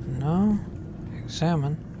 No.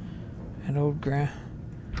 Examine. An old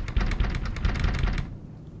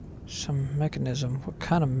some mechanism. What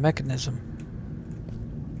kind of mechanism?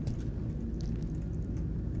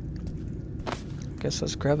 Guess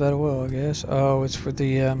let's grab that oil, I guess. Oh, it's for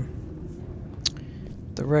the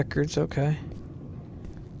records, okay.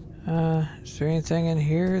 Is there anything in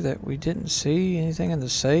here that we didn't see? Anything in the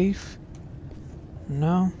safe?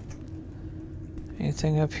 No.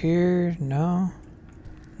 Anything up here? No.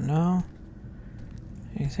 No.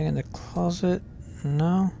 Anything in the closet?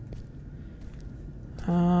 No.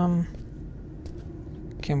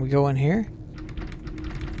 Can we go in here?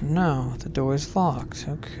 No, the door is locked.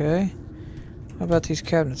 Okay. What about these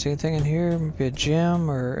cabinets? Anything in here? Maybe a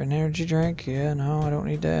gem or an energy drink? Yeah, no, I don't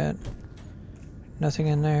need that. Nothing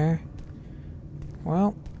in there.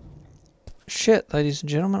 Well, shit, ladies and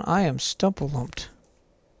gentlemen, I am stump-a-lumped.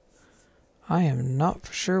 I am not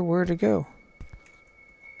for sure where to go.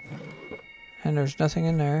 And there's nothing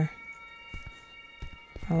in there.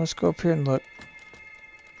 Well, let's go up here and look.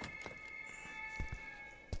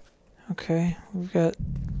 Okay, we've got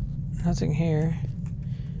nothing here.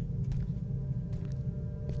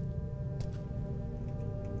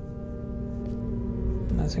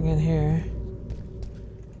 Nothing in here.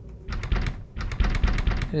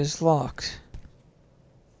 It is locked.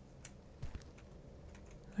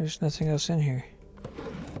 There's nothing else in here.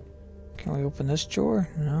 Can we open this drawer?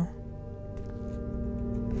 No.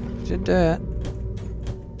 Did that.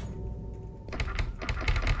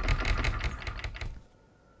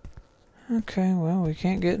 Okay, well, we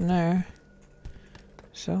can't get in there.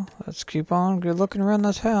 So, let's keep on good looking around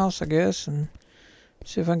this house, I guess, and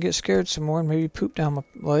see if I can get scared some more and maybe poop down my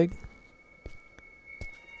leg.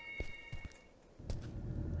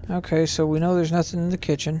 Okay, so we know there's nothing in the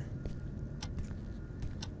kitchen.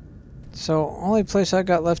 So, only place I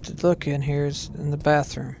got left to look in here is in the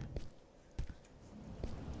bathroom.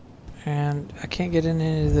 And I can't get into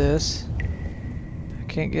any of this. I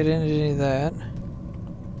can't get into any of that.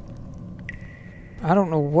 I don't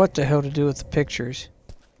know what the hell to do with the pictures.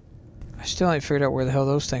 I still ain't figured out where the hell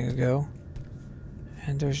those things go.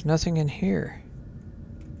 And there's nothing in here.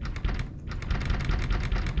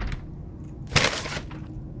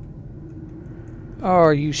 Oh,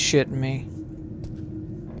 are you shitting me?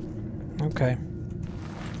 Okay.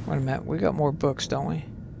 Wait a minute, we got more books, don't we?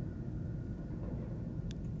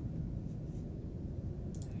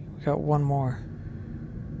 We got one more.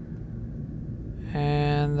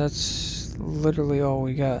 And that's literally all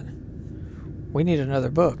we got. We need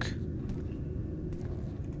another book.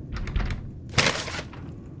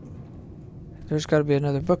 There's got to be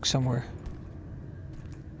another book somewhere.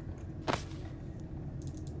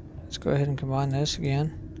 Let's go ahead and combine this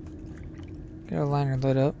again. Get our liner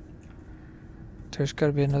lit up. There's got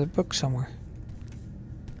to be another book somewhere.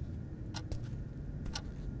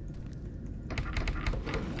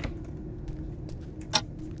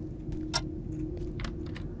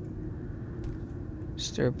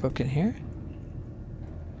 Is there a book in here?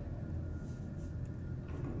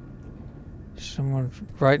 Someone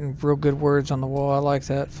writing real good words on the wall. I like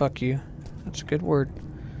that. Fuck you. That's a good word.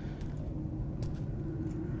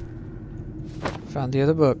 Found the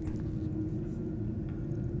other book.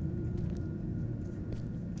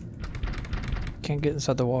 Can't get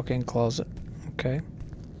inside the walk-in closet. Okay.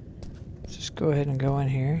 Let's just go ahead and go in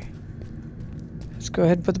here. Let's go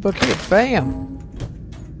ahead and put the book here. Bam!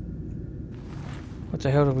 What the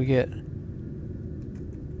hell did we get?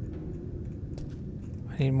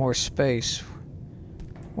 I need more space.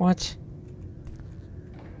 What?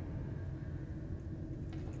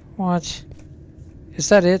 What? Is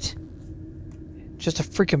that it? Just a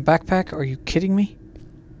freaking backpack? Are you kidding me?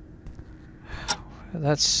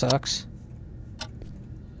 That sucks.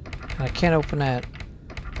 I can't open that.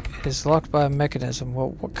 It is locked by a mechanism.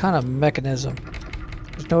 Well, what kind of mechanism?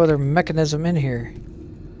 There's no other mechanism in here.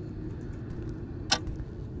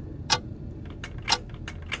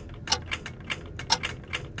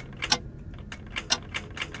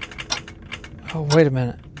 Oh, wait a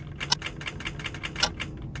minute.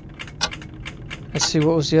 Let's see,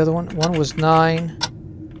 what was the other one? One was 9.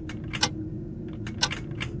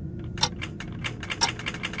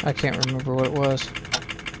 I can't remember what it was.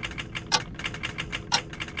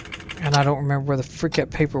 And I don't remember where the freak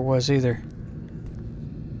that paper was either.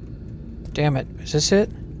 Damn it. Is this it?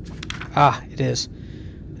 Ah, it is.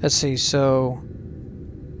 Let's see, so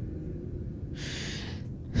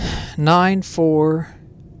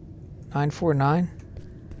 949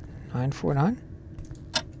 949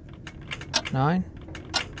 9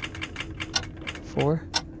 4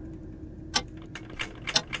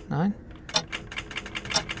 9.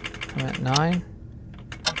 I'm at 9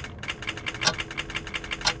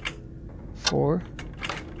 4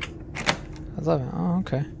 11. Oh,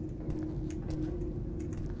 okay.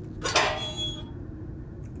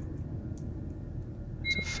 What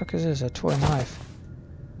the fuck is this? A toy knife.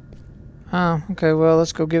 Oh, okay, well,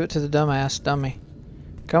 let's go give it to the dummy.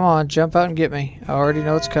 Come on, jump out and get me. I already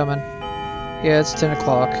know it's coming. Yeah, it's 10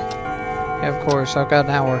 o'clock. Yeah, of course, I've got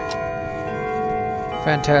an hour.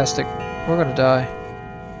 Fantastic. We're gonna die.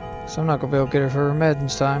 So I'm not gonna be able to get her for her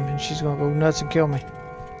meds time, and she's gonna go nuts and kill me.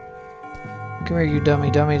 Come here, you dummy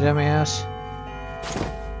ass.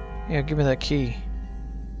 Yeah, give me that key.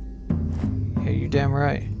 Yeah, you damn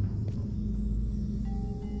right.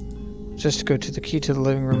 Just to go to the key to the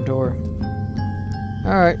living room door.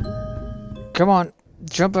 Alright. Come on.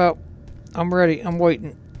 Jump out. I'm ready. I'm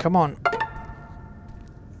waiting. Come on.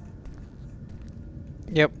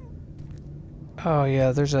 Yep. Oh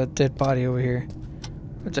yeah, there's a dead body over here.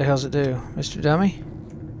 What the hell's it do? Mr. Dummy?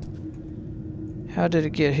 How did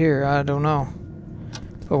it get here? I don't know.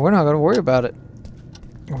 But we're not going to worry about it.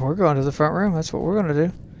 We're going to the front room. That's what we're going to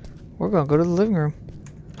do. We're going to go to the living room.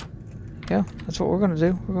 Yeah, that's what we're going to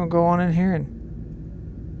do. We're going to go on in here and...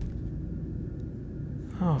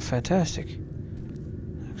 Oh, fantastic.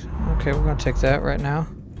 Okay, we're going to take that right now.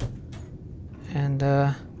 And,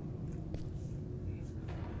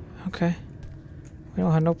 okay. We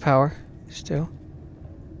don't have no power. Still.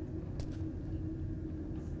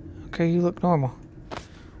 Okay, you look normal.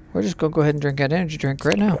 We're just going to go ahead and drink that energy drink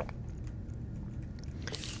right now.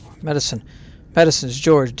 Medicine. Medicines,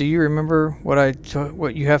 George, do you remember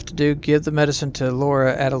what you have to do? Give the medicine to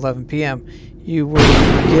Laura at 11 p.m. You were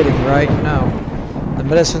forgetting, right? No. The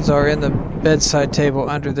medicines are in the bedside table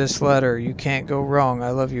under this letter. You can't go wrong.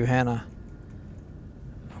 I love you, Hannah.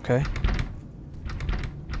 Okay.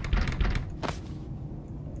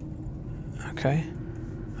 Okay.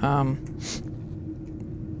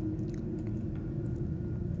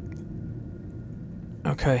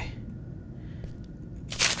 Okay.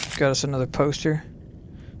 Got us another poster.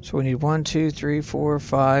 So we need 1, 2, 3, 4,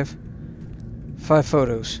 5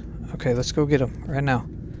 photos. Okay, let's go get them right now.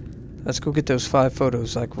 Let's go get those 5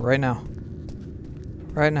 photos, like right now.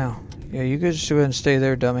 Right now. Yeah, you guys just go ahead and stay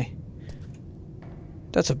there, dummy.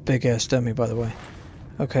 That's a big ass dummy, by the way.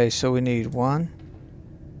 Okay, so we need 1,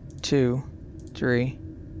 2, 3.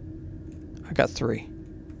 I got 3.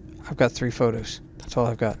 I've got 3 photos. That's all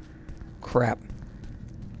I've got. Crap.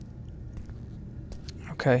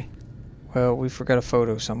 Okay. Well, we forgot a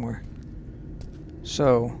photo somewhere.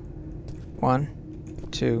 So, 1,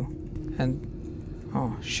 2, and...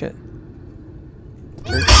 oh, shit.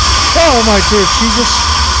 3. Oh, my dear Jesus!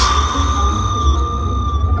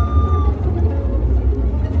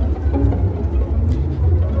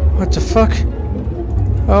 What the fuck?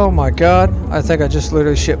 Oh my god. I think I just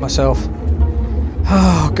literally shit myself.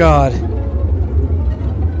 Oh god.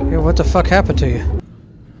 Yeah, what the fuck happened to you?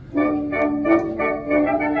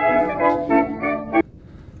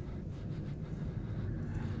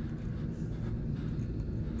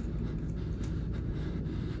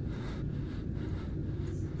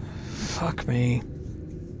 Fuck me.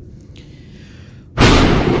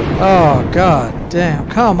 Oh god damn,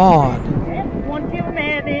 come on. Once you've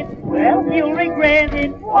had it, well, you'll regret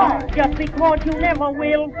it. Why? Just because you never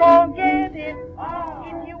will forget it.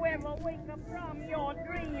 If you ever wake up from your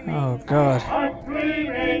dreaming. Oh god. Us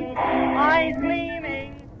dreaming, eyes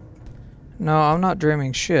gleaming. No, I'm not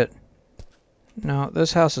dreaming shit. No,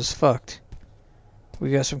 this house is fucked.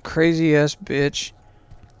 We got some crazy ass bitch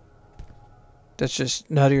that's just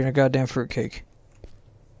nuttier than a goddamn fruitcake.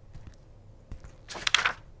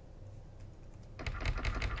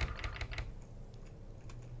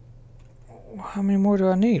 How many more do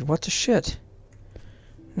I need? What the shit?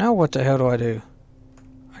 Now what the hell do I do?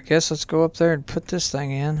 I guess let's go up there and put this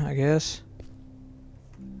thing in, I guess.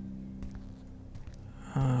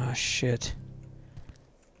 Ah, shit.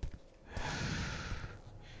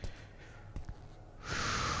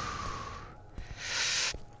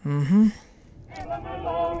 Mm-hmm.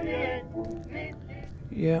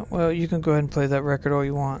 Yeah, well, you can go ahead and play that record all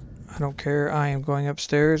you want. I don't care. I am going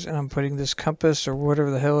upstairs and I'm putting this compass or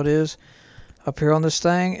whatever the hell it is up here on this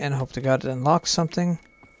thing and hope to God it unlocks something.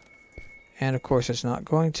 And of course it's not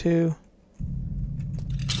going to.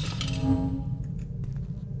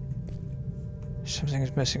 Something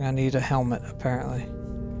is missing. I need a helmet apparently.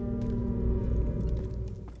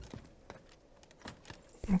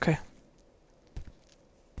 Okay.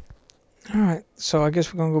 Alright, so I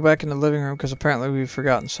guess we're going to go back in the living room because apparently we've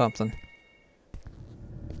forgotten something.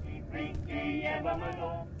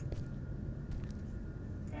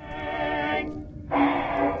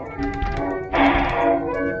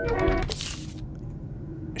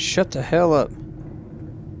 Shut the hell up.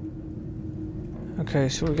 Okay,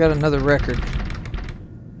 so we got another record.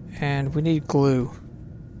 And we need glue.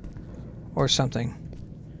 Or something.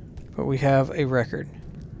 But we have a record.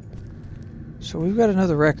 So we've got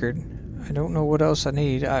another record. I don't know what else I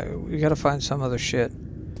need. We gotta find some other shit.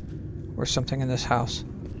 Or something in this house.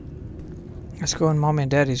 Let's go in Mommy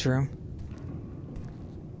and Daddy's room.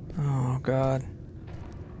 Oh god.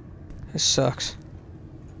 This sucks.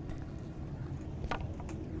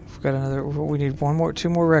 We've got another... we need two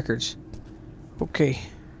more records. Okay.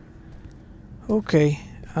 Okay.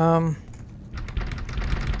 Alright.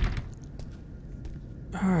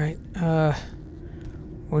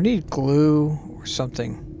 We need glue or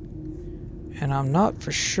something. And I'm not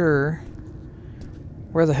for sure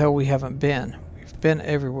where the hell we haven't been. We've been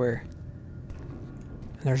everywhere.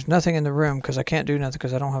 And there's nothing in the room because I can't do nothing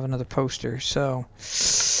because I don't have another poster. So,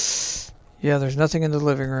 yeah, there's nothing in the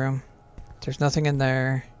living room. There's nothing in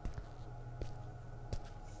there.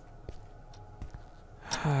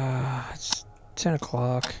 It's 10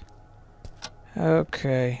 o'clock.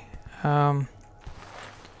 Okay.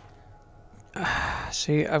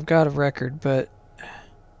 See, I've got a record, but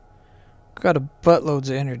I've got a buttloads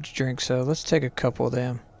of energy drinks, so let's take a couple of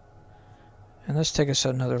them. And let's take us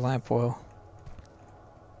another lamp oil.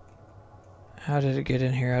 How did it get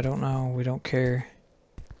in here? I don't know. We don't care.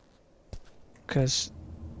 Because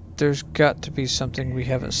there's got to be something we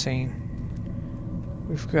haven't seen.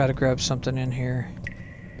 We've got to grab something in here.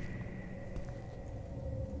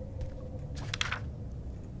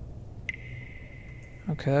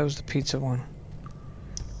 Okay, that was the pizza one.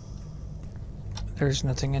 There's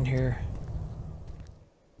nothing in here.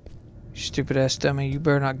 Stupid ass dummy, you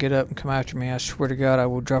better not get up and come after me. I swear to God I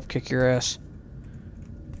will drop kick your ass.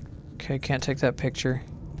 Okay, can't take that picture.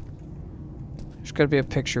 There's gotta be a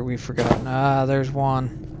picture we've forgotten. Ah, there's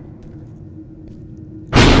one.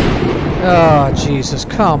 Oh, Jesus,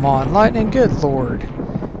 come on, Lightning, good lord.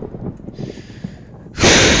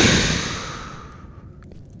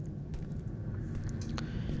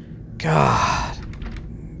 God,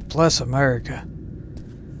 bless America.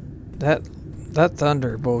 That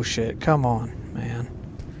thunder bullshit, come on, man.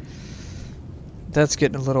 That's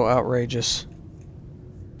getting a little outrageous.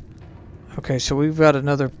 Okay, so we've got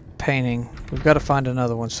another painting. We've got to find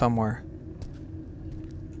another one somewhere.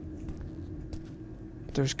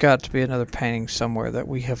 There's got to be another painting somewhere that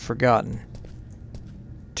we have forgotten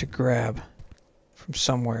to grab from from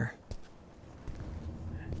somewhere.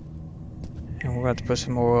 And we're about to put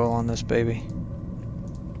some oil on this baby.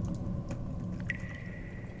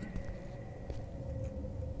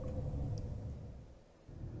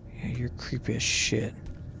 Yeah, you're creepy as shit.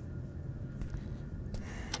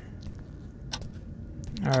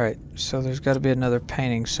 Alright, so there's got to be another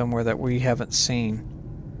painting somewhere that we haven't seen.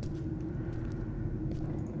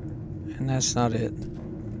 And that's not it.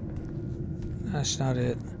 That's not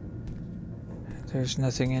it. There's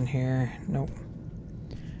nothing in here. Nope.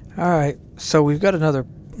 Alright, so we've got another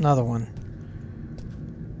one.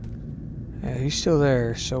 Yeah, he's still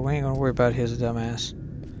there, so we ain't gonna worry about his dumbass.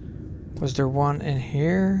 Was there one in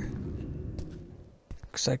here?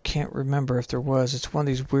 Because I can't remember if there was. It's one of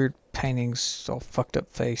these weird paintings, all fucked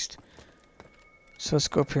up faced. So let's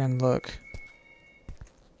go up here and look.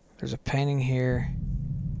 There's a painting here.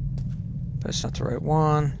 But it's not the right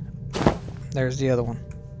one. There's the other one.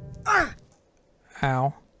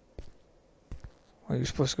 Ow. Well, you're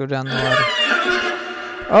supposed to go down the ladder.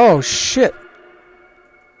 Oh, shit!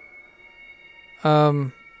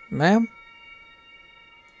 Ma'am?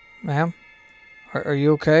 Ma'am? Are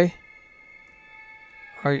you okay?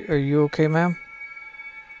 Are you okay, ma'am?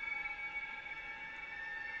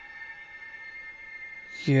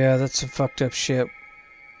 Yeah, that's some fucked up shit.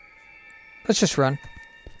 Let's just run.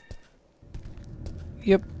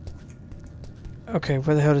 Yep. Okay,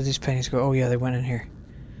 where the hell did these paintings go? Oh yeah, they went in here.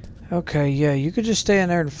 Okay, yeah, you could just stay in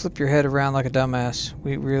there and flip your head around like a dumbass.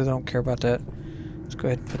 We really don't care about that. Let's go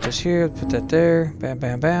ahead and put this here, put that there. Bam,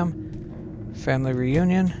 bam, bam. Family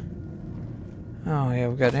reunion. Oh yeah,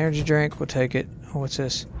 we've got an energy drink. We'll take it. Oh, what's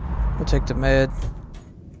this? We'll take the med.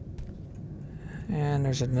 And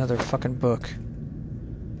there's another fucking book.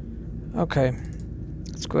 Okay.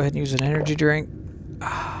 Let's go ahead and use an energy drink.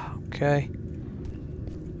 Ah, okay.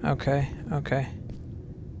 Okay, okay.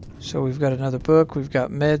 So we've got another book. We've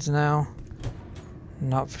got meds now.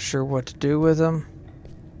 Not for sure what to do with them.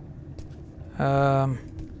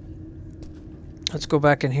 Let's go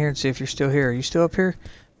back in here and see if you're still here. Are you still up here?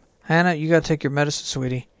 Hannah, you gotta take your medicine,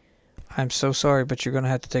 sweetie. I'm so sorry, but you're gonna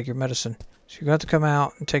have to take your medicine. So you're gonna have to come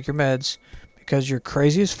out and take your meds because you're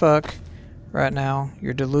crazy as fuck right now.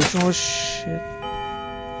 You're delusional as shit.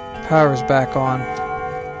 Power's back on.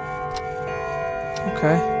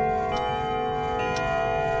 Okay.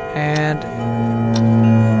 And...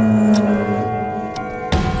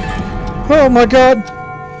 oh my god!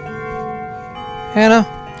 Hannah,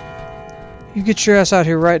 you get your ass out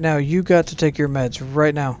here right now. You got to take your meds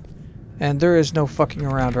right now. And there is no fucking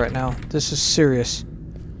around right now. This is serious.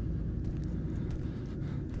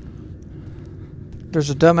 There's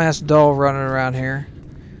a dumbass doll running around here.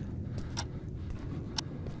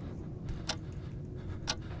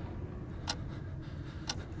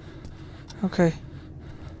 Okay.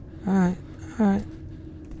 Alright. Alright.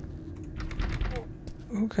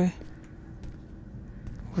 Okay.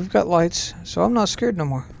 We've got lights, so I'm not scared no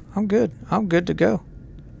more. I'm good. I'm good to go.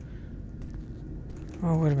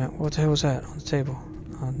 Oh, wait a minute. What the hell was that on the table?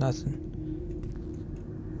 Oh, nothing.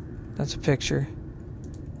 That's a picture.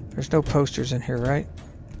 There's no posters in here, right?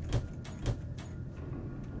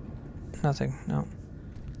 Nothing. No.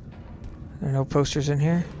 There are no posters in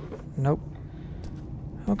here? Nope.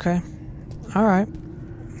 Okay. Alright.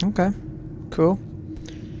 Okay. Cool.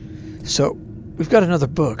 So, we've got another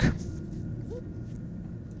book.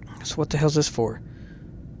 So what the hell's this for?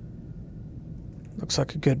 Looks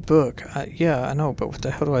like a good book. Yeah, I know, but what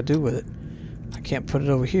the hell do I do with it? I can't put it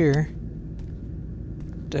over here.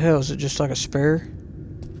 What the hell, is it just like a spare?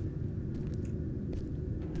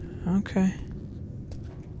 Okay.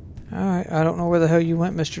 Alright, I don't know where the hell you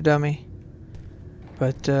went, Mr. Dummy.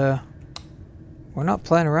 But, we're not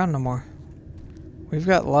playing around no more. We've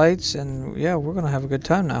got lights, and yeah, we're gonna have a good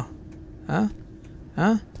time now. Huh?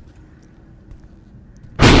 Huh?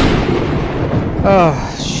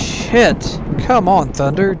 Oh, shit. Come on,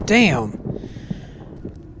 Thunder. Damn.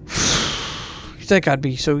 You think I'd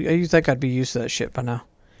be used to that shit by now.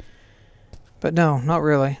 But no, not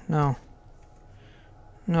really. No.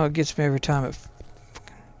 No, it gets me every time. It's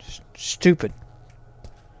just stupid.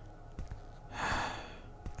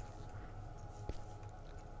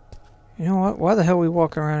 You know what? Why the hell are we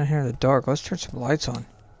walking around in here in the dark? Let's turn some lights on.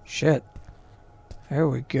 Shit. There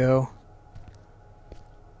we go.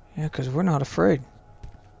 Yeah, because we're not afraid.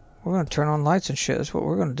 We're going to turn on lights and shit. That's what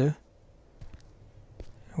we're going to do.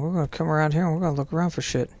 And we're going to come around here and we're going to look around for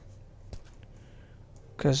shit.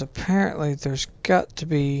 Because apparently there's got to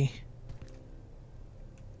be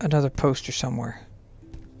another poster somewhere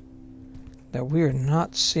that we are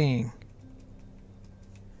not seeing.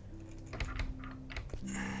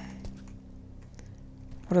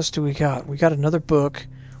 What else do we got? We got another book.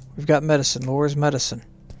 We've got medicine. Laura's medicine.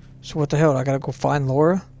 So what the hell? I gotta go find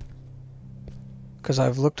Laura? Because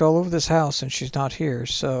I've looked all over this house and she's not here,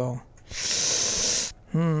 so...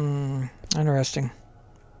 interesting.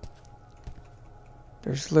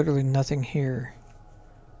 There's literally nothing here.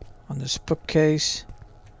 On this bookcase,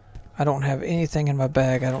 I don't have anything in my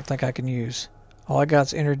bag I don't think I can use. All I got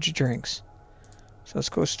is energy drinks. So let's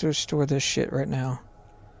go store this shit right now.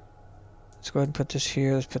 Let's go ahead and put this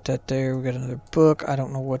here. Let's put that there. We got another book. I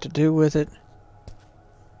don't know what to do with it.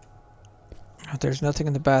 There's nothing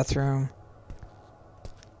in the bathroom.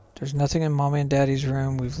 There's nothing in Mommy and Daddy's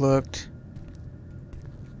room. We've looked.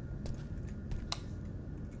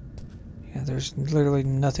 Yeah, there's literally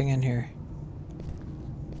nothing in here.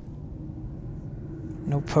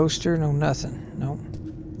 No poster, no nothing. Nope.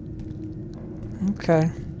 Okay.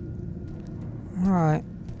 Alright.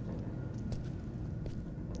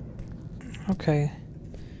 Okay.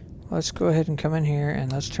 Let's go ahead and come in here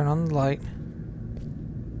and let's turn on the light.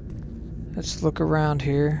 Let's look around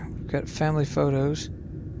here. We've got family photos.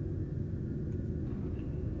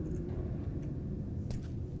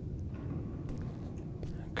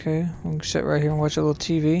 Okay, we can sit right here and watch a little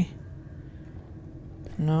TV.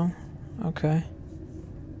 No? Okay.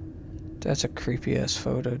 That's a creepy ass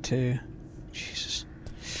photo too. Jesus.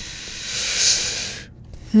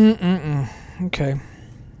 Okay.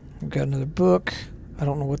 We've got another book. I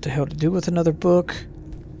don't know what the hell to do with another book.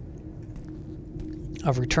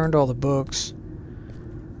 I've returned all the books.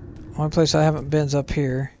 Only place I haven't been is up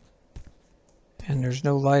here. And there's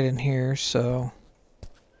no light in here, so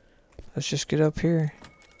let's just get up here.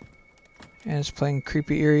 And it's playing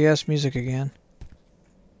creepy, eerie ass music again.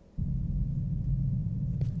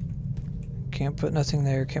 Can't put nothing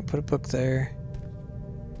there. Can't put a book there.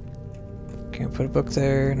 Can't put a book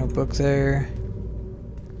there. No book there.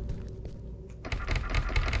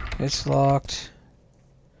 It's locked.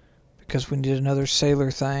 Because we need another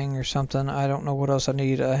sailor thing or something. I don't know what else I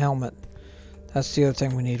need. A helmet. That's the other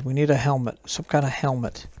thing we need. We need a helmet. Some kind of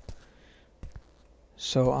helmet.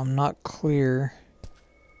 So I'm not clear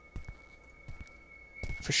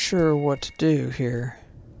for sure what to do here.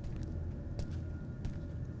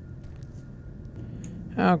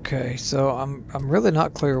 Okay, so I'm really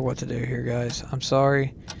not clear what to do here, guys. I'm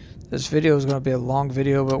sorry. This video is going to be a long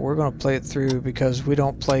video, but we're going to play it through because we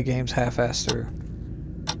don't play games half-assed through.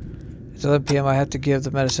 It's 11 p.m. I have to give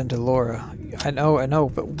the medicine to Laura. I know,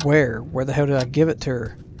 but where? Where the hell did I give it to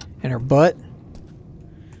her? In her butt?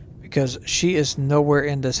 Because she is nowhere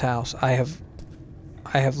in this house. I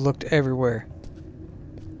have looked everywhere.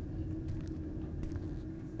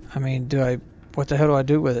 I mean, what the hell do I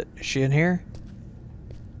do with it? Is she in here?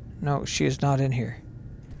 No, she is not in here.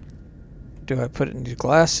 Do I put it in these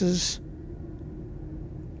glasses?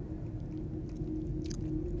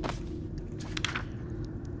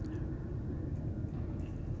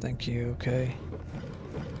 Thank you, okay.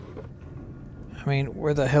 I mean,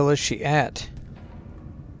 where the hell is she at?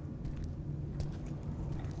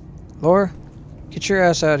 Laura, get your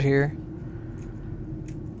ass out here.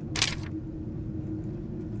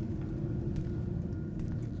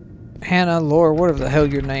 Hannah, Laura, whatever the hell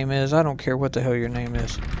your name is. I don't care what the hell your name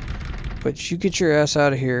is. But you get your ass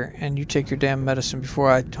out of here and you take your damn medicine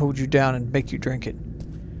before I hold you down and make you drink it.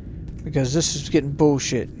 Because this is getting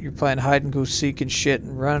bullshit. You're playing hide and go seek and shit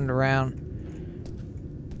and running around.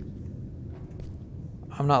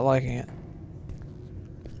 I'm not liking it.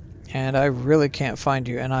 And I really can't find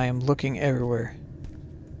you, and I am looking everywhere.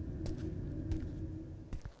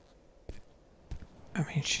 I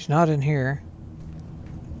mean, she's not in here.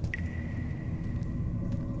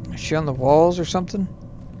 Is she on the walls or something?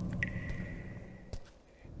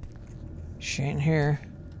 She ain't here.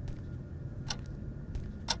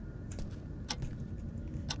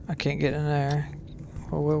 I can't get in there.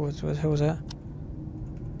 What who was that?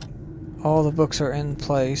 All the books are in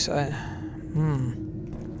place. Not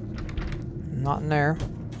in there.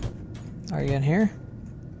 Are you in here?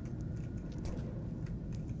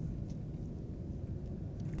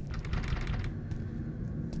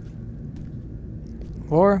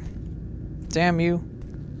 Laura? Damn you.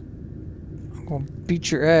 I'm gonna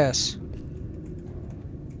beat your ass.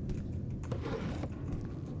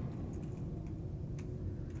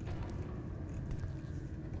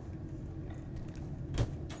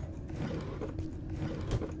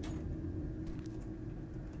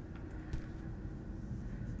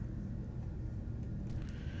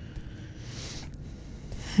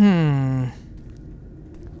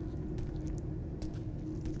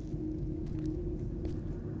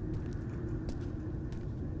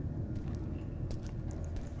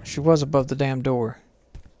 She was above the damn door.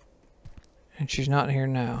 And Alright, she's not here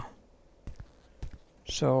now.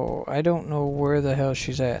 So, I don't know where the hell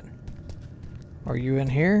she's at. Are you in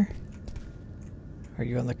here? Are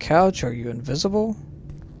you on the couch? Are you invisible?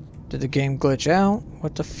 Did the game glitch out?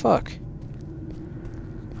 What the fuck?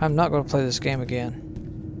 I'm not going to play this game again.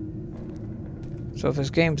 So if this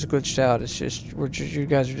game's glitched out, it's just, you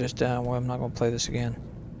guys are just down. Well, I'm not going to play this again.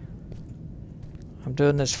 I'm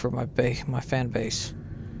doing this for my fan base.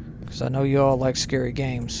 Because I know you all like scary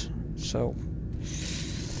games. So,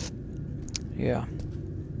 yeah.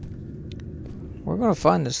 We're going to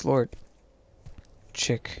find this Laura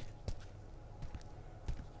chick.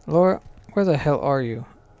 Laura, where the hell are you?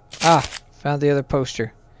 Ah, found the other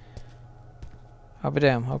poster. I'll be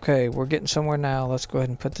damned. Okay, we're getting somewhere now. Let's go ahead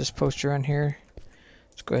and put this poster on here.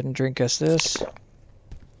 Let's go ahead and drink us this.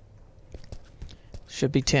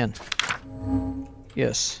 Should be 10.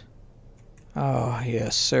 Yes. Oh,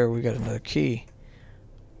 yes, sir. We got another key.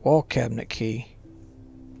 Wall cabinet key.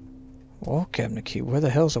 Wall cabinet key. Where the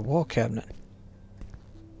hell's a wall cabinet?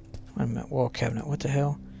 Wait a minute. Wall cabinet. What the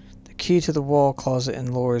hell? The key to the wall closet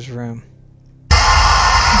in Laura's room.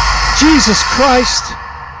 Jesus Christ!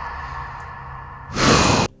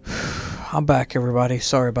 I'm back, everybody.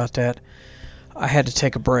 Sorry about that. I had to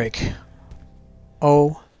take a break.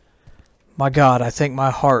 Oh my God, I think my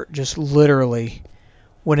heart just literally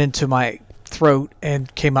went into my throat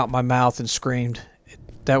and came out my mouth and screamed.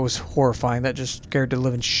 That was horrifying. That just scared the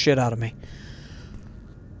living shit out of me.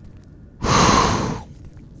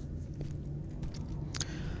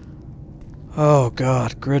 Oh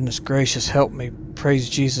God, goodness gracious, help me. Praise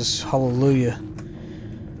Jesus, hallelujah.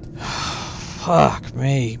 Fuck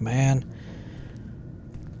me, man.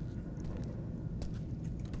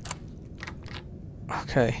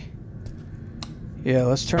 Okay. Yeah,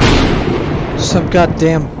 let's turn some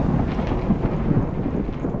goddamn...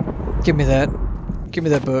 Give me that. Give me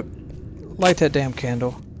that book. Light that damn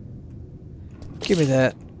candle. Give me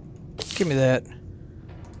that. Give me that.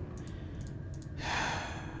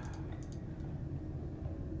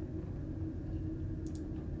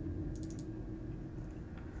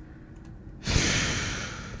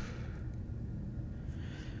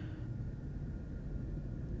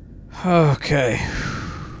 Okay.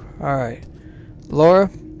 Alright. Laura,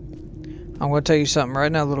 I'm going to tell you something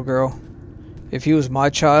right now, little girl. If you was my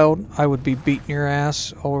child, I would be beating your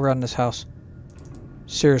ass all around this house.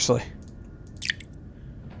 Seriously.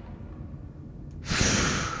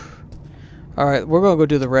 Alright, we're going to go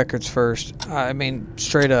do the records first. I mean,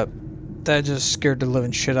 straight up. That just scared the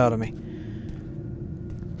living shit out of me.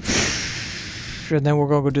 And then we're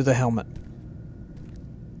going to go do the helmet.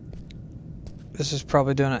 This is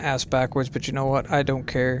probably doing an ass backwards, but you know what? I don't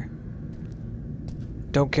care.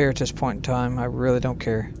 Don't care at this point in time. I really don't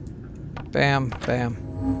care. Bam, bam.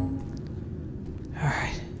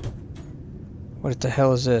 Alright. What the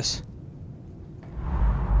hell is this?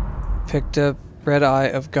 Picked up Red Eye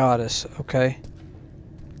of Goddess. Okay.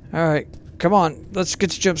 Alright. Come on. Let's get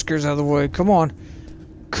the jump scares out of the way. Come on.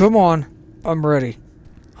 Come on. I'm ready.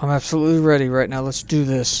 I'm absolutely ready right now. Let's do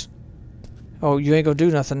this. Oh, you ain't gonna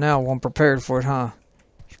do nothing now. Well, I'm prepared for it, huh?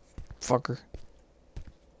 Fucker.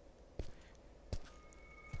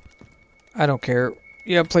 I don't care.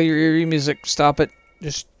 Yeah, play your eerie music. Stop it.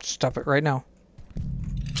 Just stop it right now.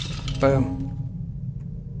 Boom.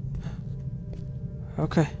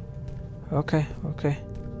 Okay. Okay, okay.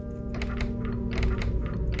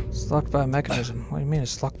 It's locked by a mechanism. What do you mean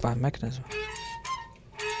it's locked by a mechanism?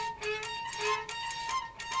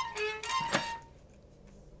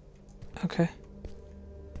 Okay.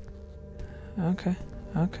 Okay.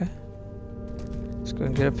 Okay. Let's go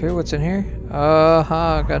and get up here. What's in here?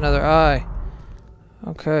 Got another eye.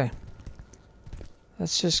 Okay.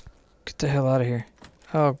 Let's just get the hell out of here.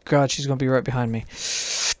 Oh God, she's gonna be right behind me.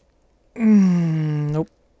 Nope.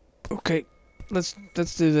 Okay. Let's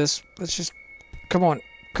do this. Let's just come on.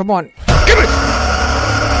 Come on. Give it!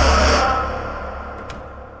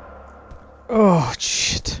 Oh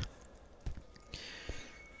shit.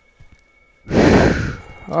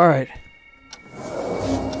 Alright.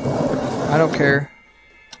 I don't care.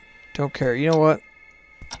 Don't care. You know what?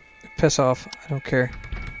 Piss off. I don't care.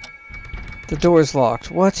 The door is locked.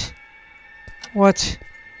 What? What?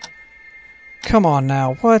 Come on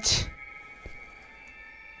now. What?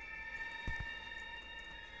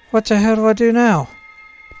 What the hell do I do now?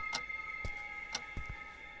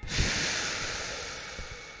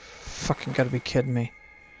 Fucking gotta be kidding me.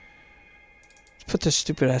 Let's put this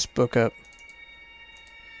stupid ass book up.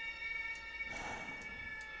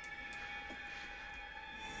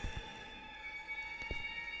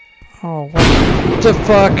 Oh, what the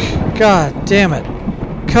fuck? God damn it.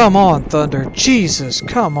 Come on, Thunder. Jesus,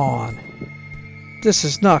 come on. This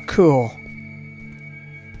is not cool.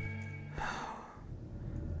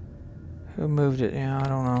 Who moved it? Yeah, I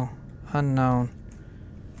don't know. Unknown.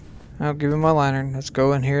 I'll give me my lantern. Let's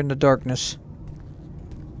go in here in the darkness.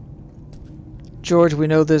 George, we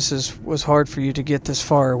know this was hard for you to get this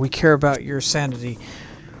far. We care about your sanity.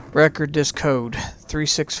 Record this code.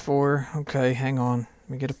 364. Okay, hang on. Let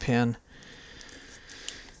me get a pen.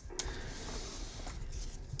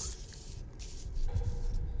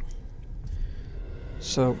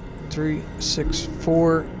 So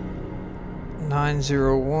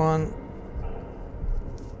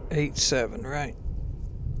 364-901-87, right?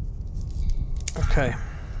 Okay.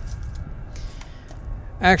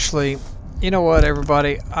 Actually, you know what,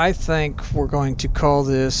 everybody? I think we're going to call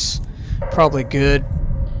this probably good.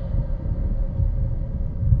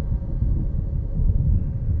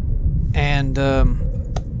 And,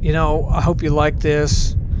 you know, I hope you liked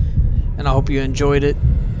this, and I hope you enjoyed it.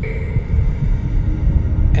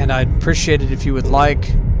 And I'd appreciate it if you would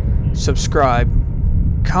like, subscribe,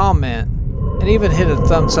 comment, and even hit a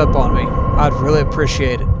thumbs up on me. I'd really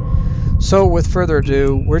appreciate it. So with further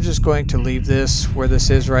ado, we're just going to leave this where this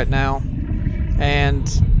is right now. And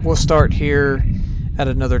we'll start here at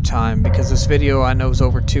another time, because this video I know is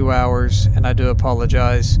over 2 hours, and I do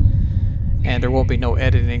apologize. And there won't be no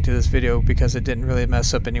editing to this video because it didn't really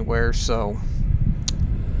mess up anywhere, so.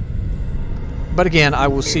 But again, I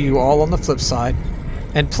will see you all on the flip side.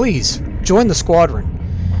 And please, join the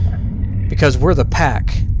squadron, because we're the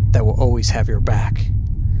pack that will always have your back.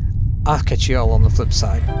 I'll catch you all on the flip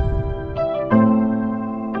side.